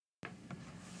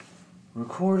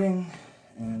Recording,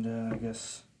 and I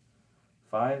guess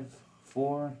 5,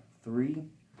 4, 3,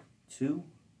 2,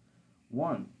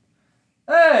 1.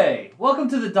 Hey! Welcome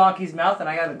to the Donkey's Mouth, and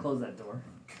I gotta close that door.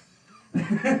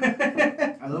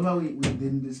 I love how we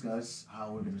didn't discuss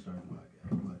how we're going to start the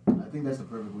podcast, but I think that's the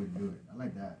perfect way to do it. I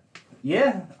like that.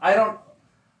 Yeah, I don't...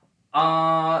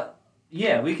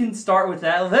 Yeah, we can start with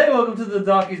that. Hey, welcome to the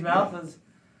Donkey's Mouth. Yeah.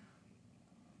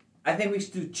 I think we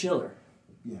should do chiller.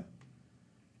 Yeah.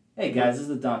 Hey guys, this is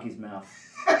the Donkey's Mouth.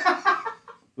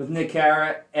 With Nick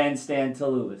Cara and Stan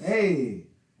Toulouse. Hey!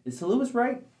 Is Toulouse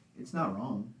right? It's not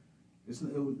wrong.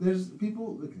 There's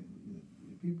people, look,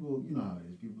 people, you know how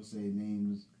it is. People say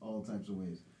names all types of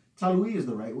ways. Talui is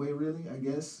the right way, really, I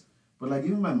guess. But like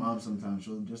even my mom sometimes,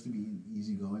 she'll, just to be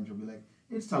easygoing, she'll be like,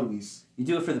 it's Taluis. You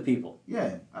do it for the people.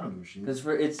 Yeah, I don't give a shit. Because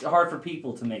it's hard for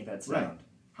people to make that sound. Right.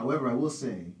 However, I will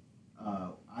say,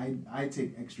 I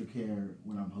take extra care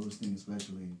when I'm hosting,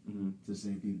 especially, to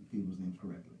say people's names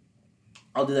correctly.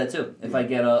 I'll do that too. If Yeah. I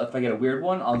get a weird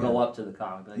one, I'll go up to the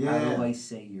comic. Be like, how do I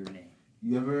say your name?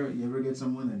 You ever get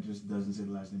someone that just doesn't say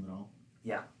the last name at all?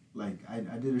 Yeah. Like I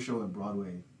did a show at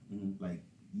Broadway like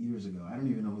years ago. I don't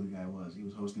even know who the guy was. He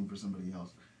was hosting for somebody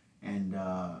else, and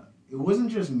it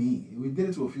wasn't just me. We did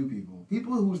it to a few people.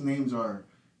 People whose names are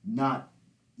not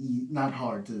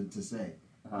hard to say.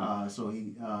 So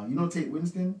he, you know Tate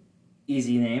Winston?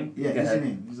 Easy name. Yeah, Go easy ahead.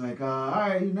 name. He's like, all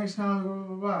right, next time, blah,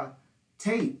 blah, blah.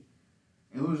 Tate.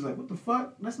 And we was like, what the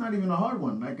fuck? That's not even a hard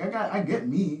one. Like I get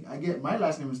me. I get my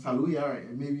last name is Talui. All right,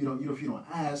 maybe if you don't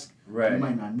ask, Right. you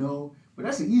might not know. But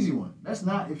that's an easy one. That's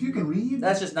not, if you can read.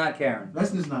 That's just not Karen.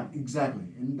 That's just not, exactly.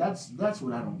 And that's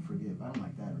what I don't forgive. I don't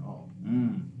like that at all.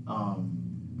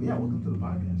 But yeah, welcome to the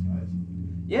podcast, guys.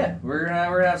 Yeah, we're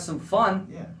gonna have some fun.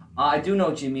 Yeah. I do know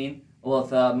what you mean. Well,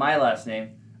 with my last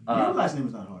name. Your last name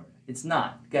is not hard. It's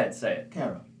not. Go ahead, say it.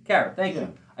 Kara. Kara, thank Yeah.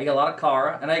 you. I get a lot of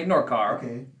Kara, and I ignore Kara.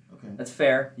 Okay. That's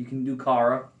fair. You can do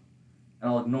Kara, and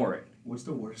I'll ignore it. What's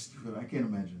the worst? I can't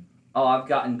imagine. Oh, I've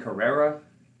gotten Carrera,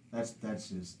 That's just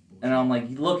bullshit. and I'm like,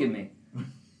 look at me.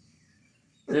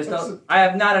 I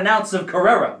have not an ounce of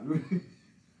Carrera.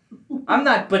 I'm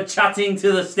not bachating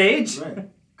to the stage. Right.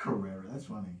 Carrera. That's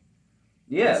funny.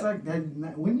 Yeah. It's like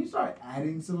that, when you start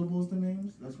adding syllables to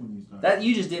names, that's when you start. That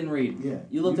you just didn't read. Yeah.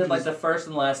 You looked at like the first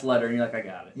and last letter, and you're like, I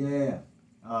got it. Yeah.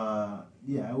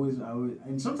 Yeah. I always,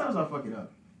 and sometimes I fuck it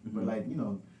up, but like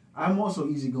I'm also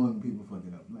easygoing when people fuck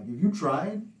it up. Like if you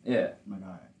tried, Yeah. I'm like, all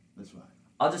right, that's fine.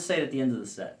 I'll just say it at the end of the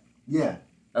set. Yeah.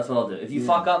 That's what I'll do. If you Yeah.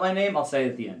 fuck up my name, I'll say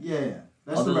it at the end. Yeah.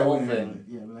 That's I'll the do right the whole way to handle thing.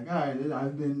 it. Yeah. Be like, all right,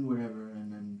 I've been whatever,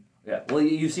 and then. Yeah. Well,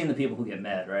 you've seen the people who get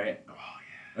mad, right? Oh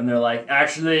yeah. And they're like,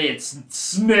 actually, it's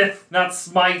Smith, not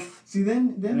Smythe. See,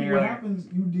 then you're what like- happens?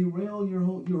 You derail your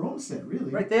own set,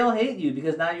 really. Right? They all hate you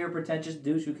because now you're a pretentious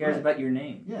douche who cares Right. about your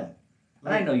name. Yeah.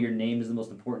 And I know your name is the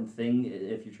most important thing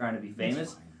if you're trying to be That's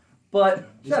famous, fine. but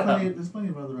shut up. There's plenty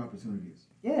of other opportunities.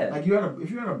 Yeah. Like if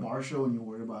you're at a bar show and you're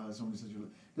worried about how somebody says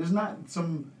there's not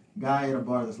some guy at a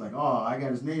bar that's like, oh, I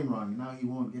got his name wrong, and now he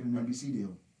won't get an NBC deal.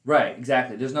 Right,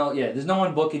 exactly. There's no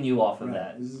one booking you off of Right.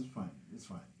 that. This is fine. It's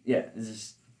fine. Yeah, it's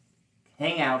just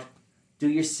hang out, do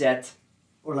your set.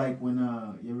 Or like when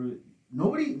you ever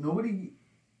nobody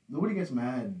gets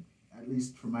mad, at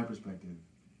least from my perspective,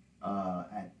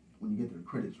 at when you get their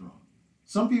credits wrong.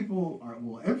 Some people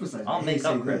will emphasize. I'll hey, make say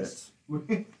up credits.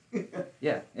 this.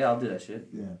 Yeah, I'll do that shit.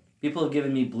 Yeah. People have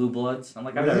given me Blue Bloods. I'm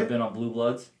like, I've Really? never been on Blue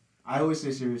Bloods. I always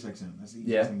say Sirius XM. That's the easiest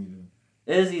Yeah. thing you do.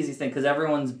 It is the easiest thing because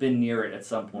everyone's been near it at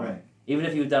some point. Right. Even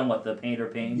if you've done the Painter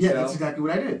Pain Yeah, show. that's exactly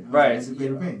what I did. Right. I said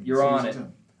Peter Payne. You're on Sirius it.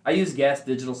 XM. I use Gas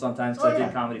Digital sometimes because Oh, I yeah.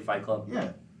 did Comedy Fight Club.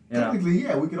 Yeah. You know? Technically,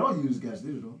 yeah, we could all use Gas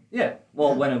Digital. Yeah. Well,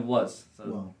 Yeah. when it was. So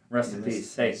Well, rest yeah, in that's-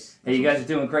 peace. Hey, that's you guys what- are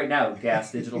doing great now,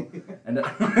 Gas Digital. And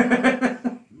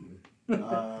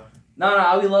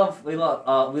No,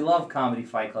 we love Comedy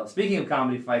Fight Club. Speaking of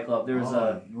Comedy Fight Club, there was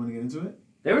you want to get into it?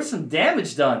 there was some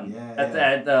damage done Yeah,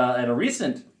 at a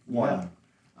recent one. Yeah.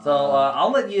 So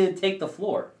I'll let you take the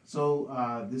floor.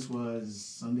 So this was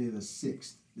Sunday the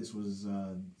 6th. This was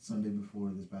Sunday before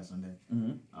this past Sunday.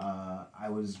 Mm-hmm. I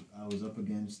was up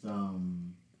against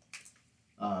who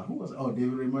was it? Oh,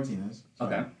 David Ray Martinez.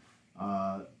 Sorry. Okay.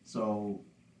 So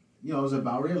it was at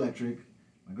Bowery Electric.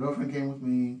 My girlfriend came with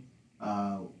me.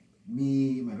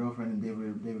 Me, my girlfriend, and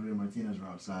David Ray Martinez were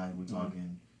outside. We're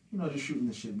talking, just shooting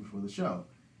the shit before the show.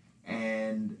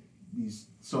 And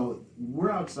so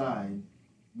we're outside.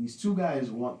 These two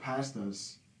guys walk past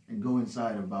us and go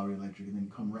inside of Bowery Electric and then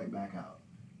come right back out,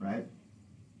 right?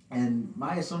 And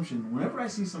my assumption, whenever I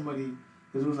see somebody,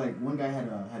 because it was like one guy had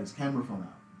his camera phone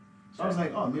out. So I was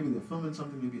like, oh, maybe they're filming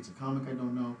something. Maybe it's a comic I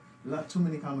don't know. There's not too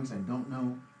many comics I don't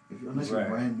know. unless you're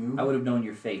brand new. I would have known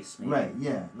your face, maybe. Right,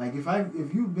 yeah. Like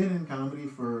if you've been in comedy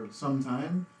for some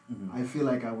time, I feel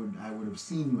like I would have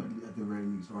seen you at the very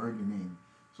least or heard your name.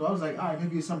 So I was like, all right,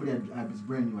 maybe it's somebody it's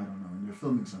brand new, I don't know, and they're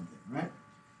filming something, right?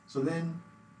 So then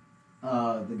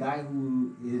the guy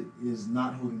who is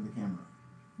not holding the camera,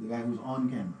 the guy who's on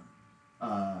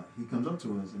camera, he comes up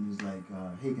to us and he's like,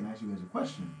 hey, can I ask you guys a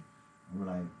question? And we're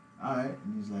like, all right.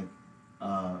 And he's like,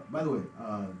 by the way,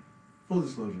 full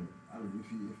disclosure,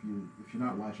 if you're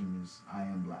not watching this, I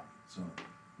am black, so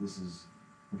this is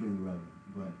completely relevant.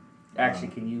 But actually,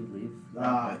 can you leave?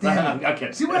 Damn.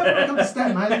 Okay. See what happened when I come to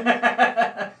Staten Island?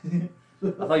 I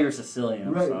thought you were Sicilian.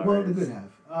 I'm right. sorry. Well, the good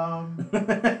half.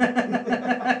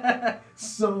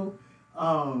 So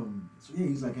yeah,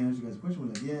 he's like, can I ask you guys a question?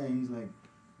 We're like, yeah. And he's like,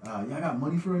 yeah, I got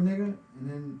money for a nigga,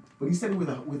 but he said it with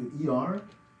an ER.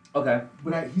 Okay.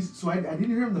 But I didn't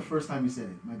hear him the first time he said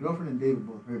it. My girlfriend and David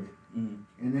both heard it. And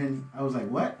then I was like,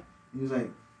 what? He was like,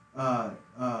 I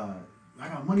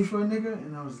got money for a nigga,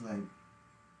 and I was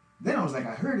like,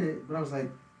 I heard it, but I was like,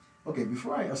 okay,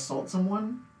 before I assault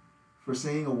someone for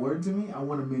saying a word to me, I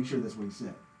want to make sure that's what he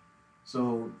said.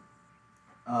 So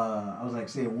I was like,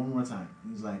 say it one more time.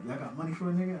 And he's like, y'all got money for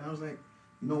a nigga? And I was like,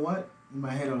 you know what? In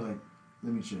my head, I was like,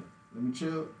 let me chill.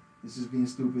 This is being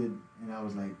stupid. And I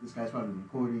was like, this guy's probably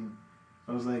recording.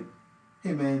 So I was like,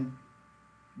 hey man,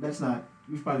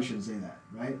 you probably shouldn't say that,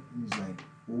 right? And he's like,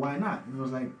 well, why not? And I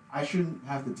was like, I shouldn't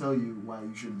have to tell you why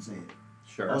you shouldn't say it.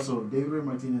 Sure. Also, David Ray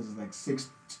Martinez is like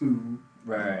 6'2",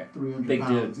 right, 300 big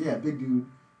pounds. dude. Yeah, big dude.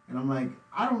 And I'm like,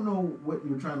 I don't know what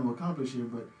you're trying to accomplish here,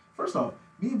 but first off,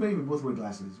 me and David both wear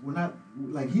glasses. We're not,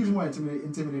 like, he's more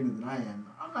intimidated than I am.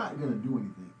 I'm not going to do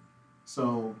anything.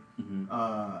 So,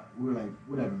 we're like,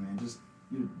 whatever, man,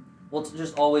 well, it's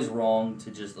just always wrong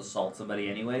to just assault somebody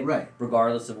anyway. Right.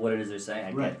 Regardless of what it is they're saying.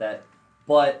 I get that.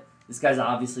 But this guy's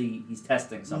obviously, he's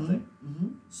testing something.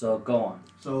 So, go on.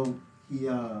 So,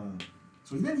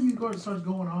 then he starts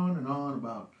going on and on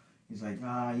about, he's like,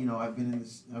 I've been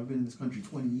in this country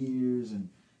 20 years, and,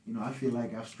 I feel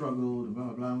like I've struggled, and blah,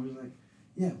 blah, blah. And we're just like,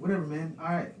 yeah, whatever, man. All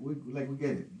right, we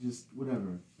get it. Just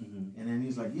whatever. And then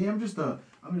he's like, yeah, I'm just a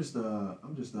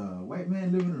white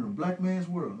man living in a black man's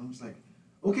world. I'm just like,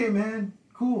 okay, man,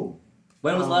 cool.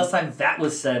 When was the last time that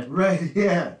was said? Right,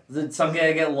 yeah. Did some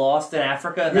guy get lost in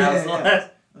Africa? And that was the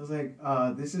last? I was like,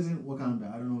 this isn't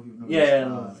Wakanda. I don't know if you've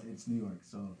noticed. Yeah. It's New York.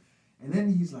 So, and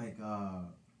then he's like,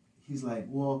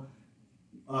 well,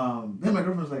 then my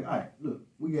girlfriend was like, all right, look,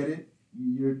 we get it.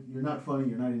 You're not funny.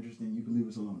 You're not interesting. You can leave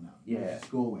us alone now. Yeah.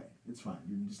 Just go away. It's fine.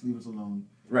 You just leave us alone.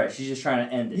 Right. She's just trying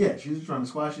to end it. Yeah. She's just trying to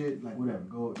squash it. Like whatever.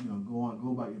 Go on.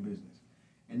 Go about your business.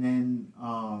 And then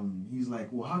he's like,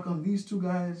 well, how come these two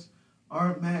guys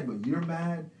aren't mad, but you're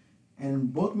mad?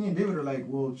 And both me and David are like,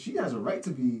 well, she has a right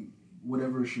to be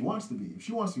whatever she wants to be. If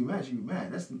she wants to be mad, she be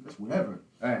mad. That's whatever.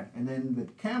 All right. And then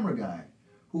the camera guy,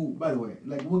 who, by the way,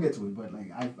 like we'll get to it, but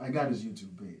like I got his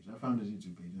YouTube page. I found his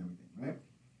YouTube page and everything, right?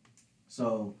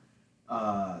 So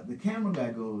the camera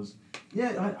guy goes,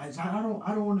 yeah, I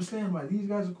don't understand why these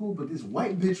guys are cool, but this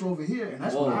white bitch over here, and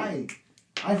that's what I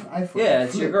yeah,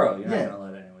 it's your girl. You're not gonna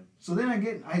let anyone. So then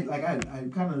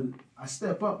I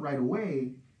step up right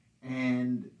away,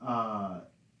 and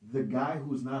the guy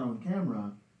who's not on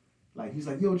camera, like he's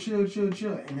like, yo, chill,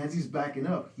 and as he's backing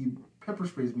up, he pepper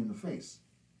sprays me in the face,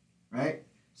 right?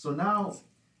 So now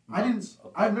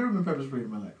I've never been pepper sprayed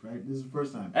in my life, right? This is the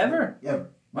first time. Ever?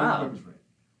 Wow. Pepper spray.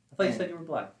 I thought you said you were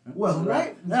black. Well,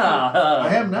 right? No.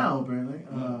 I am now, apparently.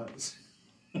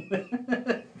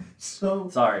 So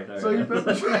he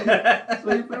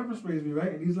pepper sprays me,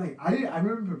 right? And he's like, I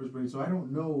remember pepper spray, so I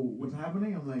don't know what's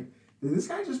happening. I'm like, did this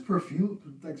guy just spray perfume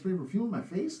in my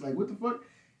face? Like, what the fuck?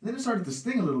 And then it started to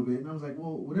sting a little bit, and I was like,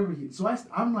 well, whatever. So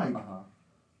I'm like,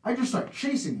 I just start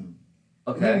chasing him.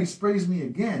 Okay. And then he sprays me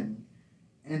again,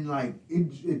 and like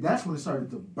that's when it started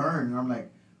to burn, and I'm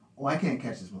like, oh, I can't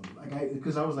catch this motherfucker.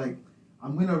 Because I was like,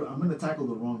 I'm gonna tackle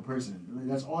the wrong person. And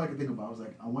that's all I could think about. I was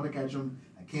like, I want to catch him.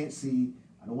 I can't see.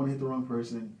 I don't want to hit the wrong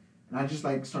person. And I just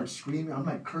like start screaming. I'm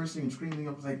like cursing and screaming.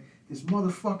 I was like, this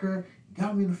motherfucker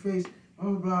got me in the face. Blah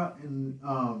blah blah. And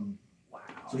wow.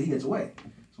 So he gets away.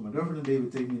 So my girlfriend and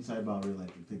David take me inside Bowery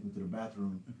Electric. Take me to the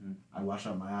bathroom. I wash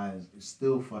out my eyes. It's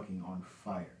still fucking on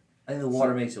fire. I think the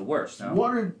water makes it worse, no?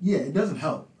 Water, yeah, it doesn't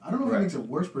help. I don't know if it makes it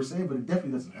worse per se, but it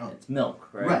definitely doesn't help. It's milk,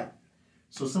 right? Right.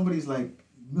 So somebody's like,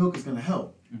 milk is going to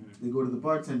help. They go to the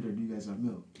bartender, do you guys have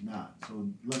milk? Nah. So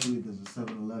luckily there's a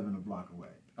 7-Eleven a block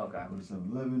away. Okay. I go to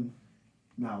 7-Eleven.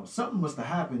 Now, something must have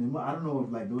happened. I don't know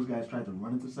if like those guys tried to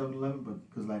run into 7-Eleven, but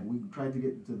because like we tried to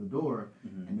get to the door,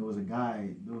 and there was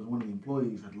one of the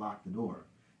employees had locked the door.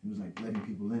 He was like letting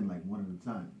people in like one at a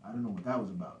time. I don't know what that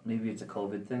was about. Maybe it's a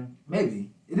COVID thing.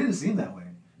 Maybe it didn't seem that way.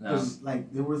 No. Because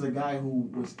like there was a guy who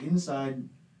was inside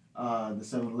the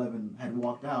 7-Eleven, had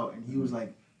walked out, and he was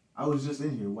like, "I was just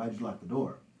in here. Why'd you lock the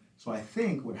door?" So I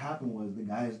think what happened was the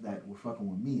guys that were fucking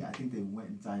with me, I think they went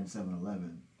inside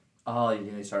 7-Eleven. Oh, you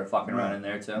think they started fucking around in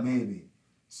there too? Maybe.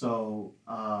 So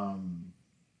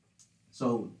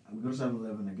so we go to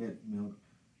 7-Eleven. I get milk.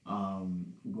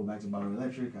 We go back to Bowery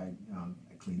Electric. I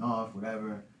clean off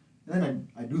whatever, and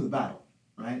then I do the battle,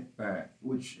 right? Right.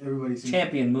 Which everybody seems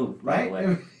Champion move, by right.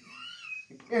 the way.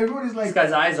 Everybody's like, This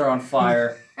guy's eyes are on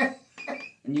fire,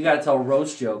 and you gotta tell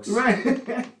roast jokes.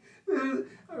 right.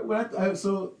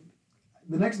 So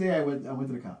the next day I went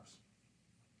to the cops.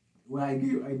 When I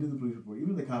did the police report,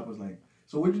 even the cop was like,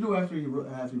 "So what'd you do after you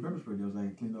pepper sprayed?" I was like,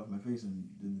 "I cleaned off my face and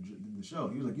did the show."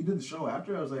 He was like, "You did the show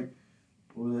after?" I was like,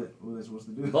 what was I supposed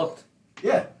to do?" Booked.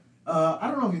 Yeah. I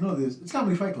don't know if you know this. It's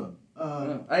Comedy Fight Club.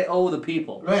 I owe the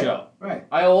people a Right. show. Right.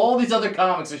 I owe all these other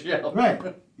comics a show. Right.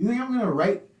 You think I'm gonna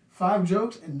write 5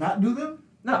 jokes and not do them?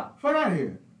 No. Fuck out of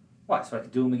here. Why? So I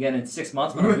could do them again in 6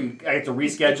 months when I get to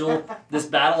reschedule this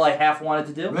battle I half wanted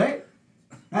to do? Right.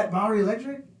 At Bowery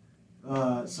Electric.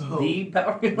 So The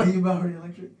Power. the Bowery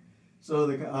Electric. So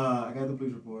I got the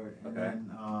police report, and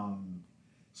then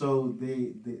so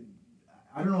they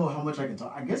I don't know how much I can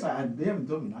talk. I guess they haven't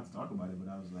told me not to talk about it, but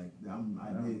I was like,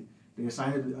 they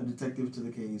assigned a detective to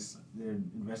the case. They're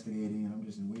investigating, and I'm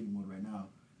just in waiting mode right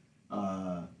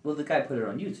now. Well, the guy put it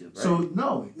on YouTube, right? So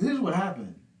no, here's what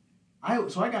happened. I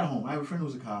got home. I have a friend who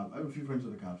was a cop. I have a few friends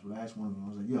who are cops, but I asked one of them. I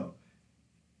was like, "Yo,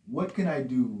 what can I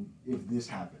do if this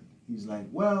happened?" He's like,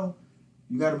 "Well,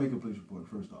 you got to make a police report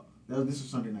first off." This was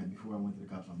Sunday night before I went to the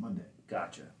cops on Monday.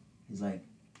 Gotcha. He's like,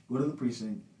 "Go to the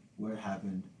precinct where it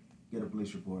happened, get a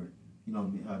police report,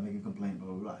 make a complaint,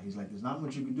 blah, blah, blah." He's like, "There's not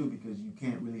much you can do because you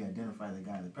can't really identify the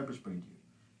guy that pepper sprayed you.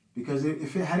 Because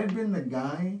if it hadn't been the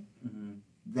guy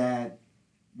that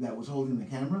was holding the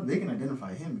camera, they can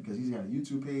identify him because he's got a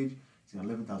YouTube page, he's got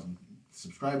 11,000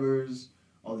 subscribers,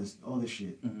 all this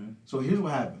shit." So here's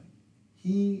what happened.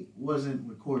 He wasn't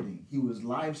recording, he was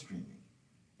live streaming.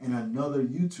 And another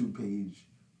YouTube page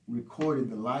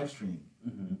recorded the live stream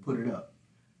and put it up.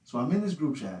 So I'm in this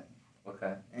group chat.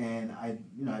 Okay. And I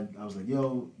was like,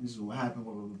 "Yo, this is what happened,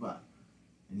 blah, blah, blah, blah."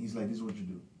 And he's like, "This is what you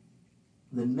do."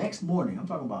 The next morning, I'm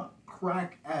talking about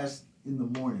crack ass in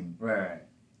the morning. Right.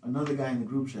 Another guy in the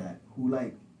group chat who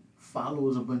like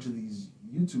follows a bunch of these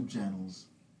YouTube channels.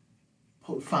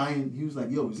 He was like,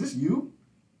 "Yo, is this you?"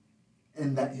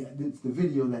 And it's the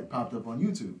video that popped up on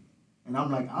YouTube. And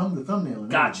I'm like, I'm the thumbnail.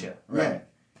 Gotcha. Right. Yeah.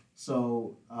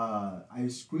 So I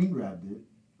screen grabbed it.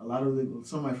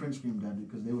 Some of my friends screen grabbed it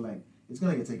because they were like, "It's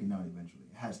gonna get taken down eventually.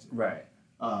 It has to." Right.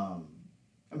 I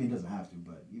mean, it doesn't have to,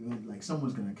 but even like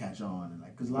someone's gonna catch on and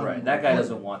like because a lot of Right. people That guy record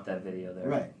doesn't want that video there.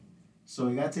 Right. So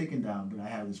it got taken down, but I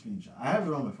have the screenshot. I have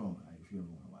it on my phone if you ever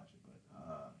want to watch it.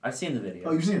 But I've seen the video.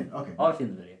 oh, you've seen it? Okay. Oh, I've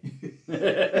seen the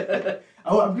video.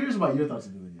 I'm curious about your thoughts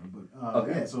of the video, but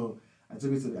Okay. yeah. So I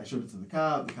showed it to the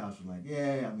cop. The cops were like,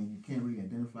 "Yeah, I mean, you can't really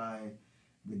identify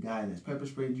the guy that's pepper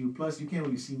sprayed you. Plus, you can't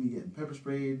really see me getting pepper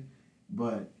sprayed.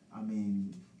 But I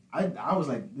mean, I was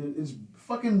like, it's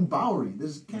fucking Bowery.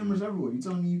 There's cameras everywhere. You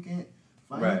telling me you can't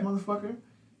find this motherfucker?"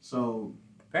 So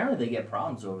apparently they get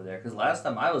problems over there because last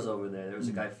time I was over there was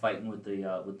a guy fighting with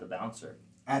the bouncer.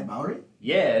 at Bowery.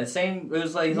 Yeah, same. It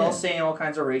was like he's all saying all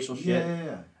kinds of racial shit.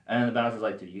 Yeah. And the bouncer's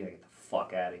like, "Dude, you gotta get the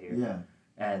fuck out of here." Yeah.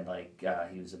 And like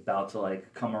he was about to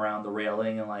like come around the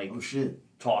railing and like Oh shit.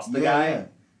 toss the guy. Yeah.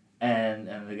 And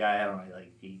the guy, I don't know,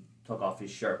 like he took off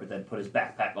his shirt but then put his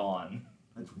backpack on.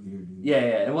 That's weird, dude.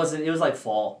 Yeah. It was like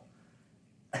fall.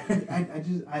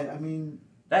 I mean.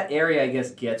 That area, I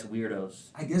guess, gets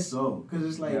weirdos. I guess so, cause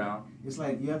it's like You it's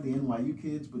like you have the NYU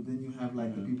kids, but then you have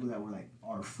like the people that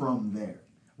are from there.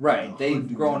 Right, The they've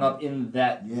hood grown dudes. up in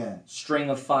that string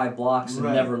of 5 blocks and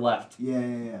Right. never left.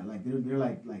 Yeah. Like they're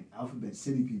like Alphabet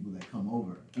City people that come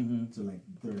over to like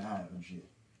Third Ave and shit.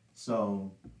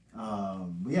 So,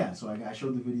 but yeah. So I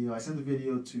showed the video. I sent the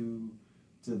video to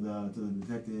the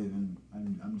detective, and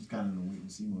I'm just kind of in a wait and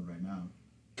see mode right now.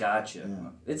 Gotcha. Yeah.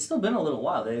 It's still been a little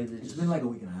while. It's been like a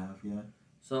week and a half. Yeah.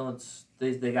 So it's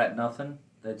they got nothing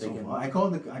that they can. Far. I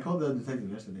called the detective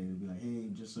yesterday to be like, "Hey,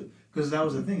 just because that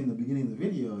was the thing in the beginning of the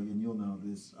video, and you'll know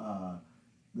this.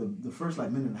 The first like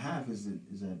minute and a half is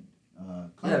at Yeah,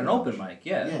 an open mic.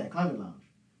 Yeah. Yeah, Climate Lounge.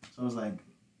 So I was like,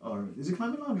 or is it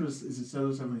Climate Lounge or is it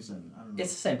Cellar 77? I don't know.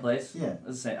 It's the same place. Yeah. It's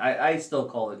the same. I still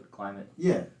call it Climate.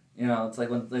 Yeah. You know, it's like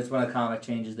when a comic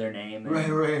changes their name. And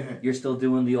Right. You're still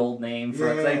doing the old name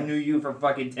for. Cause I knew you for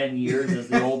fucking 10 years as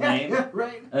the old name.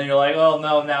 Right. And then you're like, oh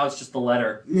no, now it's just the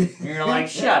letter. And you're like,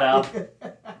 shut up,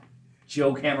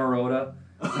 Joe Camarota.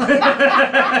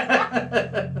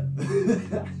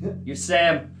 You're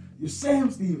Sam. You're Sam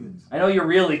Stevens. I know you're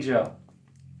really Joe.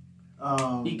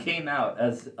 He came out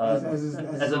as As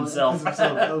himself.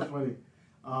 himself. That was funny.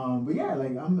 But yeah,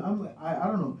 like I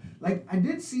don't know. Like I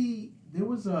did see there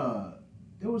was this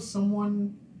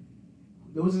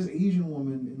Asian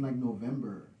woman in like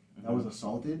November that was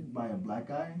assaulted by a black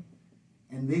guy,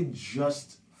 and they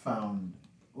just found,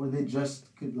 or they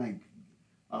just could like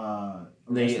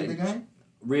arrested the guy.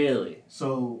 Really?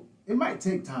 So it might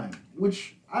take time,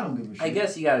 which I don't give a shit. I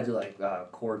guess you got to do like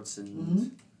courts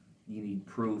and you need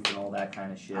proof and all that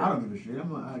kind of shit. I don't give a shit.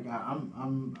 I'm like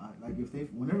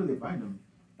whenever they find him,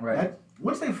 right?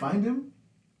 Once they find him,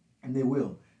 and they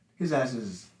will, his ass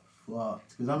is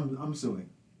fucked. Because I'm suing.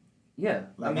 Yeah,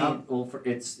 like, I mean,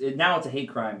 now it's a hate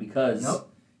crime because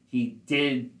he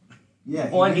did.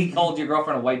 Yeah. He called your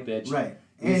girlfriend a white bitch. Right.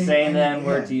 He's saying the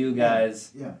N-word to you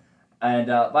guys. Yeah. And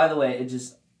by the way,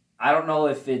 I don't know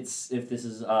if this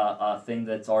is a thing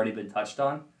that's already been touched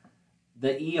on.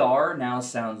 The ER now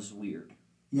sounds weird.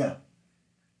 Yeah.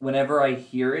 Whenever I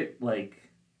hear it,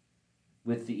 like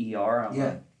with the ER, I'm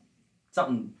like,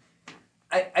 something.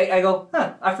 I go,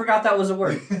 huh? I forgot that was a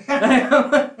word.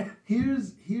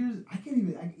 Here's I can't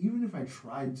even if I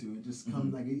tried to, it just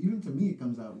comes like even to me it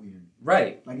comes out weird.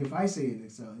 Right. Like if I say it,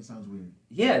 it sounds weird.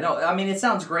 Yeah. No. I mean, it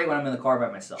sounds great when I'm in the car by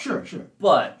myself. Sure.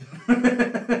 But.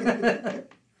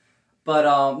 But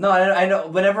no, I know.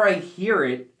 Whenever I hear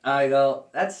it, I go,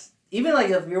 that's even like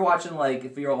if you're watching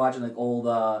old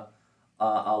The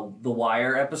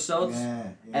Wire episodes,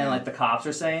 and like the cops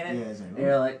are saying it, and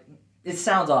you're like, it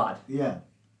sounds odd. Yeah.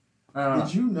 I don't know.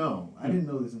 Did you know? I didn't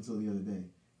know this until the other day.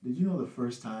 Did you know the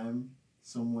first time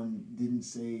someone didn't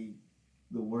say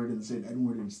the word and said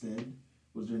N-word instead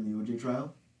was during the OJ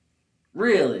trial?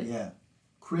 Really? Yeah.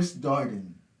 Chris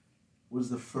Darden was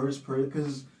the first person,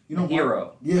 because a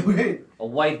hero. Yeah, wait. A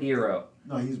white hero.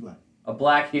 No, he's black. A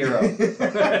black hero.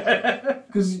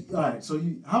 Because all right, so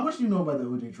how much do you know about the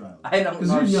OJ trial? I don't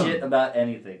know shit about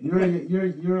anything.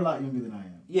 You're a lot younger than I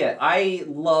am. Yeah, I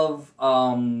love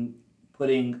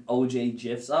putting OJ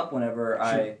gifs up whenever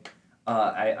sure.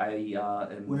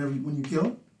 when you kill.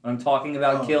 When I'm talking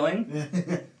about killing.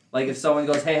 Like if someone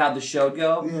goes, "Hey, how'd the show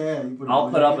go?" Yeah, I'll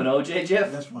put up an OJ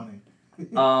gif. That's funny.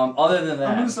 Other than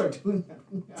that, I'm gonna start doing that.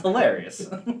 It's hilarious.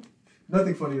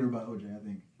 Nothing funnier about OJ, I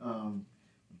think.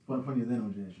 Funnier than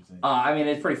OJ, I should say. I mean,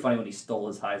 it's pretty funny when he stole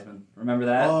his Heisman. Remember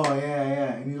that? Oh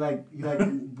yeah, and he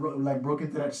broke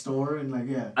into that store and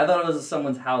I thought it was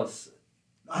someone's house.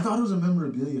 I thought it was a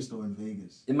memorabilia store in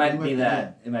Vegas. It might be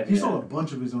that. Yeah. It might be. He stole a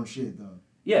bunch of his own shit though.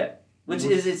 Yeah. Which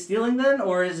is it stealing then,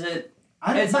 or is it?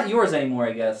 It's not yours anymore,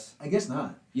 I guess. I guess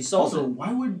not. You sold it.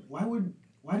 Why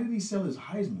did he sell his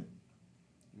Heisman?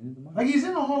 Like he's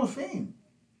in the Hall of Fame.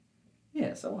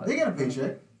 Yeah, so what? They get a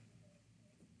paycheck.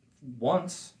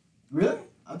 Once. Really?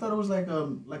 I thought it was like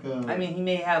a. I mean, he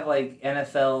may have like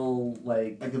NFL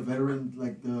like a veteran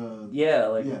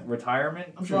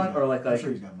retirement. I'm sure. I'm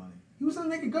sure he's got money. He was in the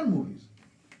Naked Gun movies.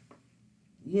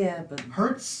 Yeah, but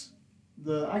Hurts,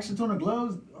 the Isotona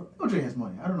gloves. OJ has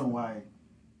money. I don't know why.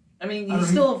 I mean, you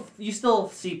still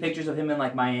see pictures of him in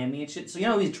like Miami and shit. So you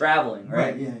know he's traveling,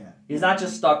 right? Yeah. He's not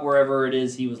just stuck wherever it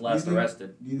is he was last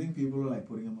arrested. Do you think people are like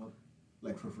putting him up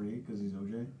like for free because he's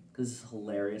OJ? Because it's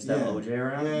hilarious to have OJ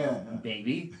around. Yeah.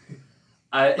 Baby.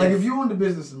 If you owned a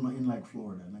business in like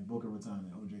Florida, like Boca Raton,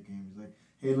 and OJ came, he's like,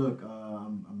 hey, look,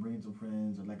 I'm bringing some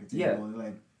friends. I'd like a table. Yeah. And they're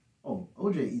like, oh,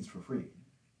 OJ eats for free.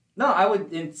 No, I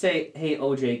would say, hey,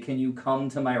 OJ, can you come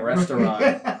to my restaurant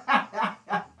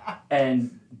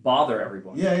and bother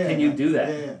everyone? Yeah. Can you do that?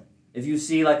 Yeah. If you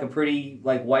see like a pretty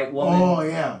like white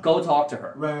woman, go talk to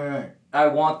her. Right. I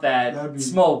want that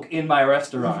smoke in my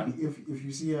restaurant. If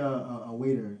you see a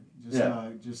waiter,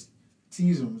 just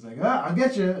tease him. It's like, I'll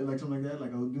get you, like something like that.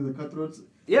 Like I'll do the cutthroat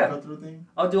thing.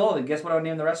 I'll do all of it. Guess what I would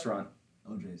name the restaurant?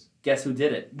 OJ's. Guess who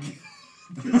did it?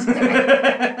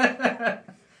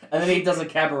 And then he does a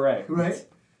cabaret. Right.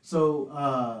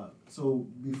 So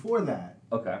before that,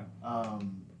 okay.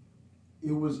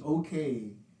 It was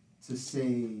okay to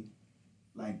say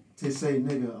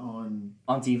nigga on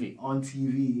TV. On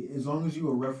TV, as long as you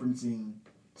were referencing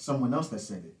someone else that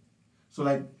said it. So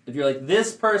like if you're like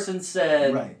this person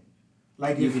said right.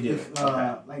 Like if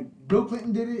like Bill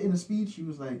Clinton did it in a speech, he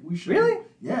was like, we should. Really?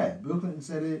 Yeah, Bill Clinton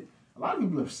said it. A lot of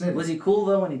people have said it. Was he cool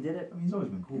though when he did it? I mean, he's always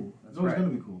been cool. He's always gonna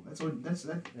be cool. That's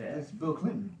Bill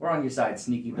Clinton. We're on your side,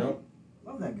 Sneaky Bill.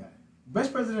 Love that guy.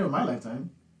 Best president of my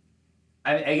lifetime.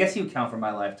 I guess you count for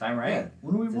my lifetime, right? Yeah.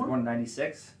 When were we born? Born in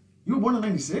 96. You were born in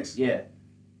 96? Yeah.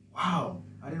 Wow.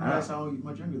 I didn't realize how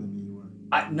much younger than me you were.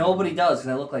 Nobody does,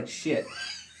 because I look like shit.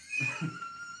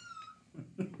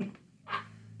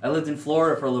 I lived in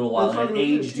Florida for a little while, and it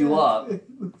aged you up.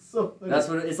 So That's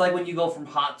what it's like when you go from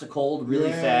hot to cold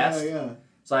really fast. Yeah.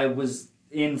 So I was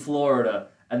in Florida,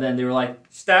 and then they were like,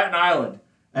 Staten Island.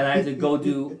 And I had to go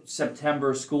do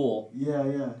September school.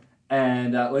 Yeah.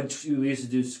 And which we used to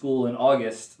do school in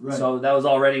August. Right. So that was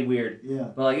already weird. Yeah.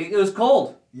 But like it was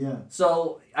cold. Yeah.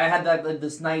 So I had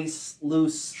this nice,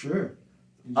 loose, Sure.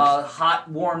 hot,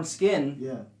 warm skin.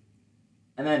 Yeah.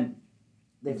 And then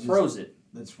they froze it.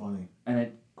 That's funny. And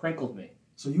it crinkled me.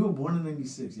 So you were born in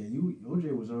 96. Yeah,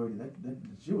 OJ was already, that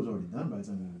shit was already done by the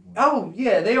time you were born. Oh,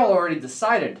 yeah, they all already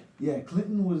decided. Yeah,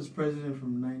 Clinton was president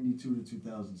from 92 to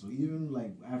 2000. So even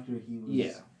like after he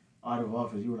was out of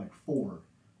office, you were like 4.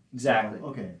 Exactly. So,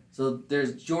 okay. So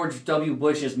there's George W.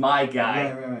 Bush is my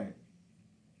guy. Right.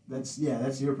 That's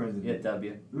your president. Yeah,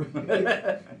 W.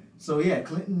 So yeah,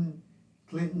 Clinton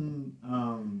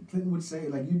would say,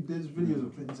 like, there's videos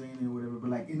of Clinton saying it or whatever, but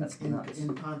like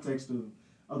in context of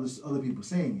other people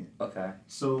saying it. Okay.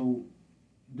 So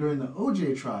during the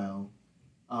OJ trial,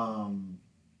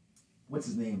 what's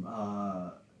his name?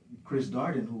 Chris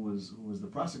Darden, who was the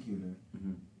prosecutor.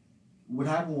 Mm-hmm. What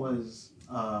happened was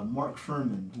Mark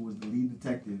Furman, who was the lead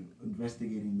detective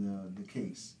investigating the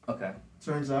case. Okay.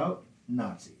 Turns out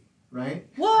Nazi, right?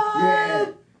 What?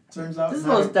 Yeah. Turns out this is the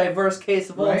most diverse case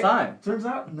of all time. Turns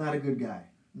out not a good guy.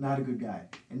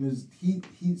 And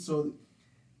so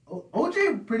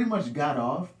OJ pretty much got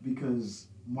off because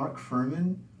Mark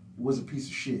Furman was a piece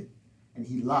of shit and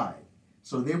he lied.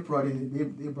 So they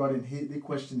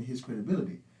questioned his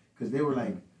credibility because they were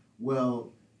like,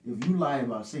 well, if you lie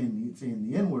about saying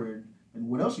the N-word, then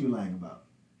what else are you lying about?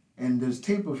 And there's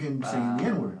tape of him saying the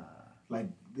N-word. Like,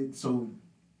 so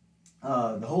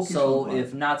the whole case. So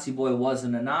if Nazi Boy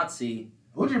wasn't a Nazi,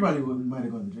 OJ probably might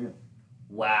have gone to jail.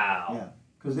 Wow. Yeah,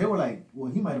 because they were like,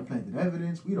 well, he might have planted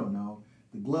evidence. We don't know.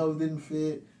 The glove didn't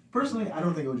fit. Personally, I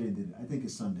don't think OJ did it. I think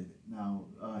his son did it. Now,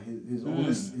 his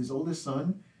oldest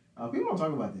son. People don't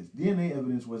talk about this. DNA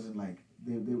evidence wasn't like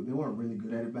they weren't really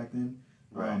good at it back then.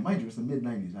 Right. Mind you, it's the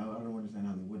mid-90s. I don't understand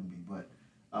how they wouldn't be. But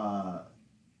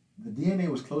the DNA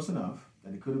was close enough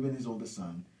that it could have been his oldest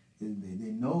son.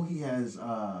 They know he has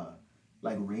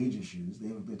like rage issues.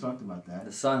 They talked about that.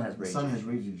 The son has rage. The son has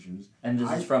rage issues. And this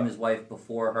is from his wife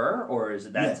before her, or is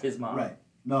that's his mom? Right.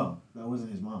 No, that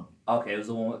wasn't his mom. Okay, it was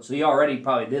the one. So he already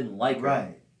probably didn't like her.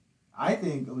 Right. I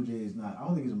think OJ is not. I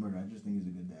don't think he's a murderer. I just think he's a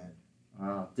good dad.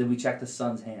 Did we check the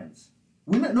son's hands?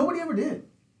 Nobody ever did.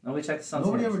 Nobody checked the son's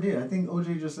Nobody hands? ever did. I think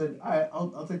OJ just said, all right,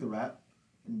 I'll take the rap.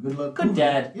 And good luck. Good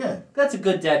dad. Yeah. That's a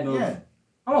good dad move. Yeah.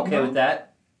 I'm okay with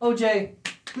that. OJ.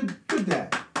 Good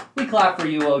dad. We clap for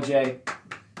you, OJ.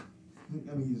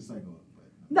 I mean, he's a psycho. But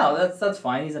No, that's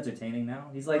fine. He's entertaining now.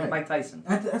 He's like Mike Tyson.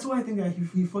 That's why I think that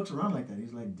he fucks around like that.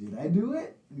 He's like, did I do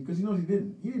it? Because he knows he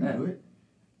didn't. He didn't do it.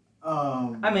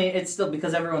 I mean, it's still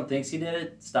because everyone thinks he did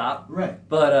it. Stop. Right.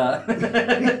 But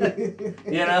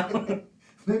you know.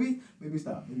 Maybe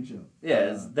stop. Maybe chill.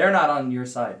 Yeah, they're not on your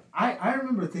side. I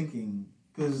remember thinking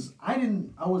because I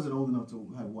wasn't old enough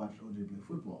to have watched OJ play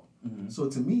football. Mm-hmm. So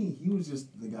to me, he was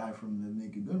just the guy from the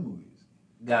Naked Gun movies.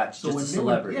 Gotcha. So just a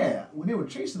celebrity. When they were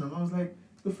chasing him, I was like,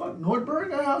 the fuck,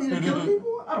 Nordberg out here killing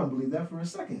people? I don't believe that for a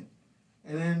second.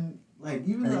 And then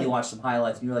And then you watch some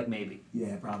highlights and you're like, maybe.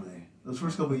 Yeah, probably. Those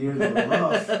first couple of years were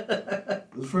rough.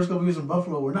 Those first couple of years in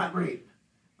Buffalo were not great.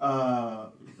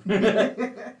 But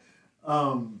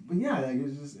yeah,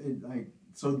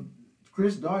 so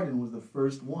Chris Darden was the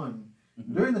first one.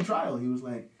 Mm-hmm. During the trial, he was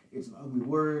like, it's an ugly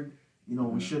word.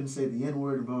 We shouldn't say the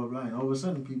N-word and blah, blah, blah. And all of a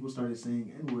sudden, people started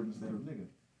saying N-word instead of nigga.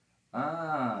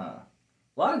 A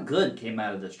lot of good came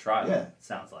out of this trial. Yeah.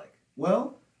 Sounds like.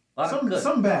 Well,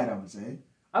 some bad, I would say.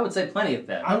 I would say plenty of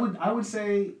bad. I would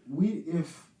say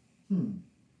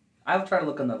I would try to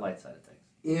look on the light side of things.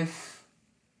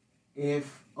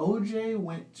 If OJ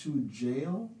went to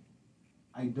jail,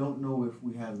 I don't know if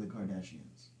we have the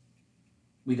Kardashians.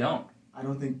 We don't. I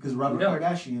don't think because Robert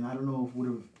Kardashian, I don't know if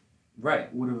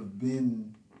would have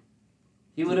been.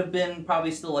 He would have been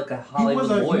probably still like a Hollywood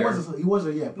lawyer. He was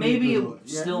a maybe it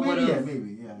still would have. Yeah,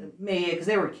 maybe. Maybe because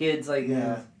they were kids, like.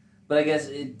 Yeah. But I guess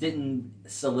it didn't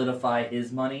solidify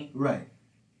his money. Right.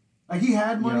 Like he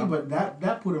had money, but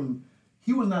that put him.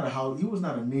 He was not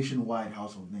a nationwide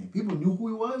household name. People knew who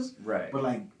he was. Right. But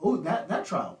that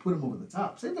trial put him over the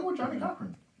top. Same thing with Johnny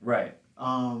Cochran. Right. The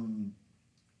only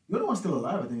one still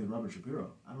alive, I think, is Robert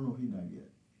Shapiro. I don't know if he died yet.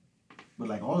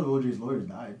 But all of OJ's lawyers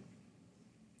died.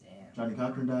 Damn. Johnny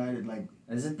Cochran died. It like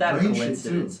Isn't that a brain shit,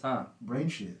 coincidence, too. huh? brain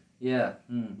shit. Yeah.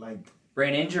 Like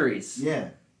Brain injuries. yeah.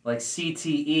 Like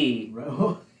CTE.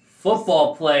 Right.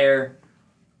 Football player.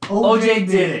 OJ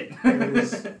did it. There it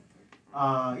is.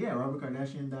 Yeah, Robert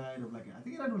Kardashian died of like I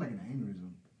think he died of like an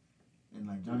aneurysm, and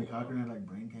like Johnny Cochran had like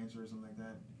brain cancer or something like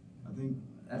that. I think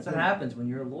That's what happens when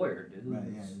you're a lawyer, dude. Right.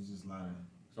 Yeah. It's just a lot of.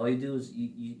 So all you do is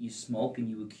you smoke and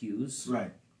you accuse.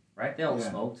 Right. Right? They all Yeah.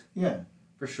 smoked. Yeah.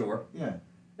 For sure. Yeah.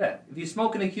 Yeah. If you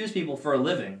smoke and accuse people for a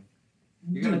living,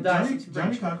 you're gonna Dude, die.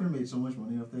 Johnny Cochran made so much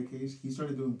money off that case. He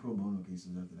started doing pro bono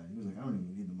cases after that. He was like, I don't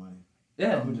even need the money.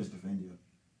 Yeah. I'm gonna just defend you.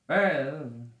 Alright.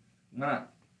 Why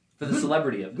not? For the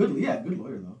celebrity of it. Good. Yeah. Good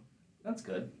lawyer though. That's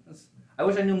good. I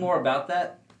wish I knew more about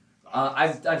that.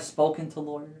 I've spoken to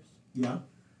lawyers. Yeah.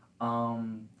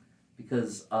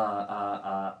 Because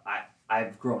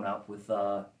I've grown up with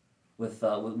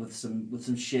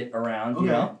some shit around. Okay.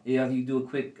 You know, if you do a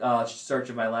quick search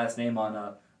of my last name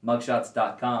on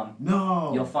mugshots.com,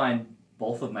 No. you'll find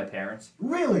both of my parents.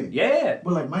 Really? Yeah.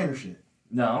 But like minor shit.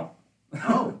 No.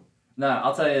 Oh. No.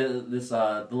 I'll tell you this.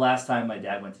 The last time my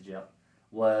dad went to jail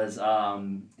was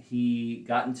he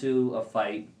got into a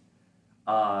fight,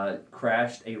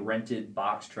 crashed a rented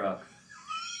box truck,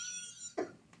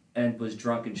 and was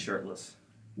drunk and shirtless.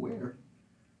 Where?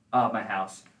 My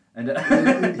house. And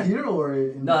Here or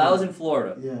in no, that was in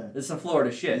Florida. Yeah. It's some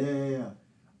Florida shit. Yeah.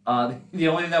 The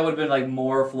only thing that would have been like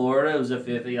more Florida was if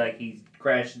he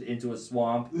crashed into a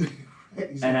swamp. He's And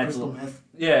like that's crystal meth.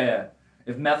 Yeah.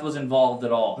 If meth was involved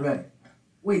at all. Right.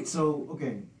 Wait, so,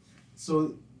 okay.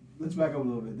 So, let's back up a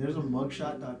little bit. There's a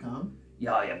mugshot.com.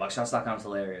 Yeah, mugshots.com is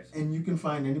hilarious. And you can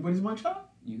find anybody's mugshot?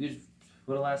 You could just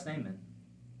put a last name in.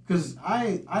 Because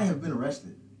I have been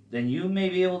arrested. Then you may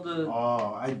be able to.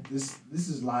 Oh, this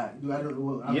is live. Dude, I don't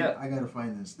know. Yeah. I gotta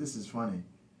find this. This is funny.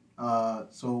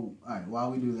 So, alright,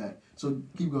 while we do that. So,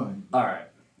 keep going. Alright.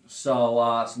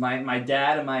 So, my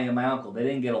dad and my uncle, they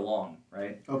didn't get along,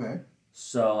 right? Okay.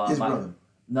 So His brother.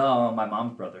 No, my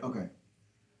mom's brother. Okay.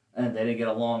 And they didn't get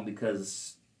along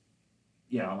because,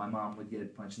 my mom would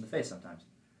get punched in the face sometimes.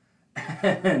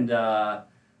 And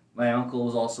my uncle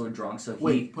was also a drunk, so he...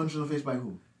 Wait, punched in the face by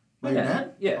who? By your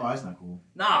dad? Yeah. Oh, that's not cool.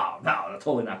 No,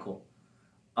 totally not cool.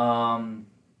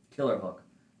 Killer hook.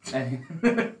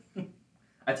 And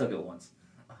I took it once.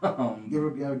 Give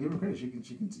her credit.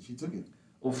 She took it.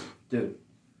 Oof, dude.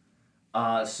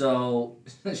 So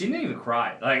she didn't even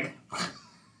cry. Like,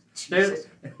 there's,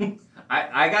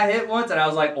 I got hit once and I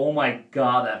was like, oh my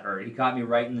god, that hurt. He caught me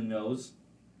right in the nose,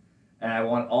 and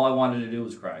all I wanted to do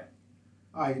was cry.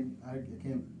 I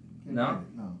can't. No?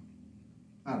 No.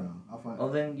 I don't know. I'll find. Well,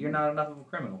 then you're not enough of a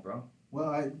criminal, bro. Well,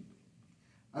 I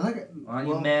like it. Why don't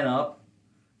you man up?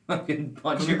 Fucking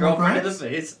punch your Commit more girlfriend in the crimes?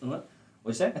 face. What'd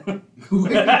you say?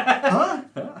 Wait, huh?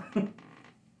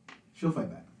 She'll fight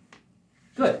back.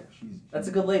 Good. She's That's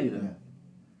a good lady then.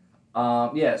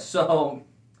 Yeah. So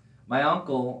my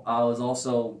uncle was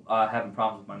also having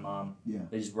problems with my mom. Yeah.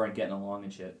 They just weren't getting along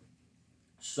and shit.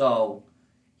 So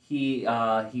he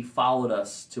followed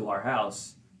us to our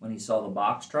house when he saw the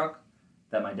box truck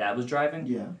that my dad was driving.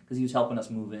 Yeah. Because he was helping us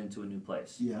move into a new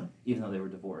place. Yeah. Even though they were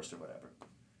divorced or whatever.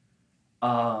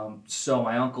 So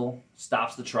my uncle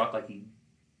stops the truck, like he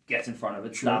gets in front of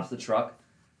it, Sure. stops the truck,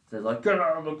 says like, get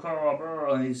out of the car,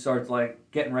 bro, and he starts like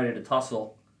getting ready to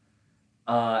tussle.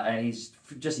 And he's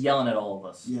just yelling at all of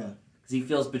us. Yeah. Because he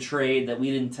feels betrayed that we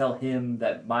didn't tell him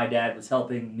that my dad was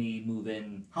helping me move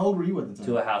in How old were you at the time?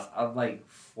 to a house. I was like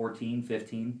 14,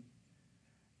 15.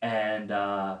 And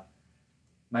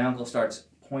my uncle starts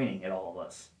pointing at all of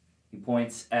us. He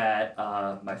points at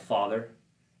my father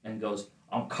and goes,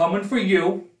 I'm coming for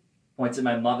you. Points at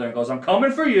my mother and goes, I'm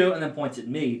coming for you. And then points at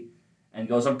me and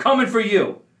goes, I'm coming for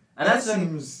you. And that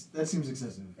seems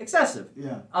excessive. excessive.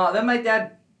 Yeah. Then my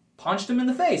dad punched him in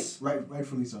the face.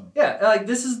 Rightfully so. Yeah, like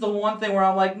this is the one thing where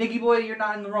I'm like, Nicky boy, you're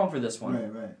not in the wrong for this one.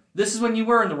 Right. This is when you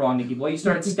were in the wrong, Nicky boy. You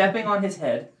started stepping on his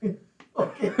head.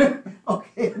 Okay.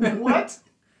 What?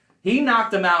 He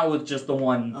knocked him out with just the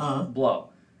one Uh-huh. blow.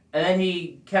 And then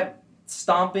he kept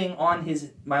stomping on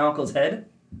my uncle's head.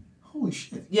 Holy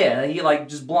shit. Yeah, he like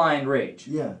just blind rage.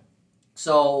 Yeah.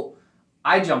 So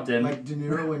I jumped in. Like De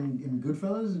Niro in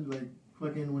Goodfellas, like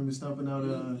fucking when they're stomping out.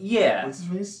 Yeah, What's his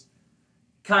face?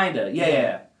 kinda.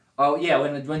 Yeah. Oh yeah,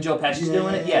 when Joe Pesci's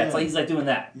doing it, it's like he's like doing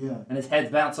that, Yeah. and his head's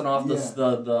bouncing off the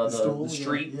stool,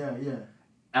 street.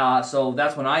 Yeah. So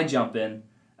that's when I jump in,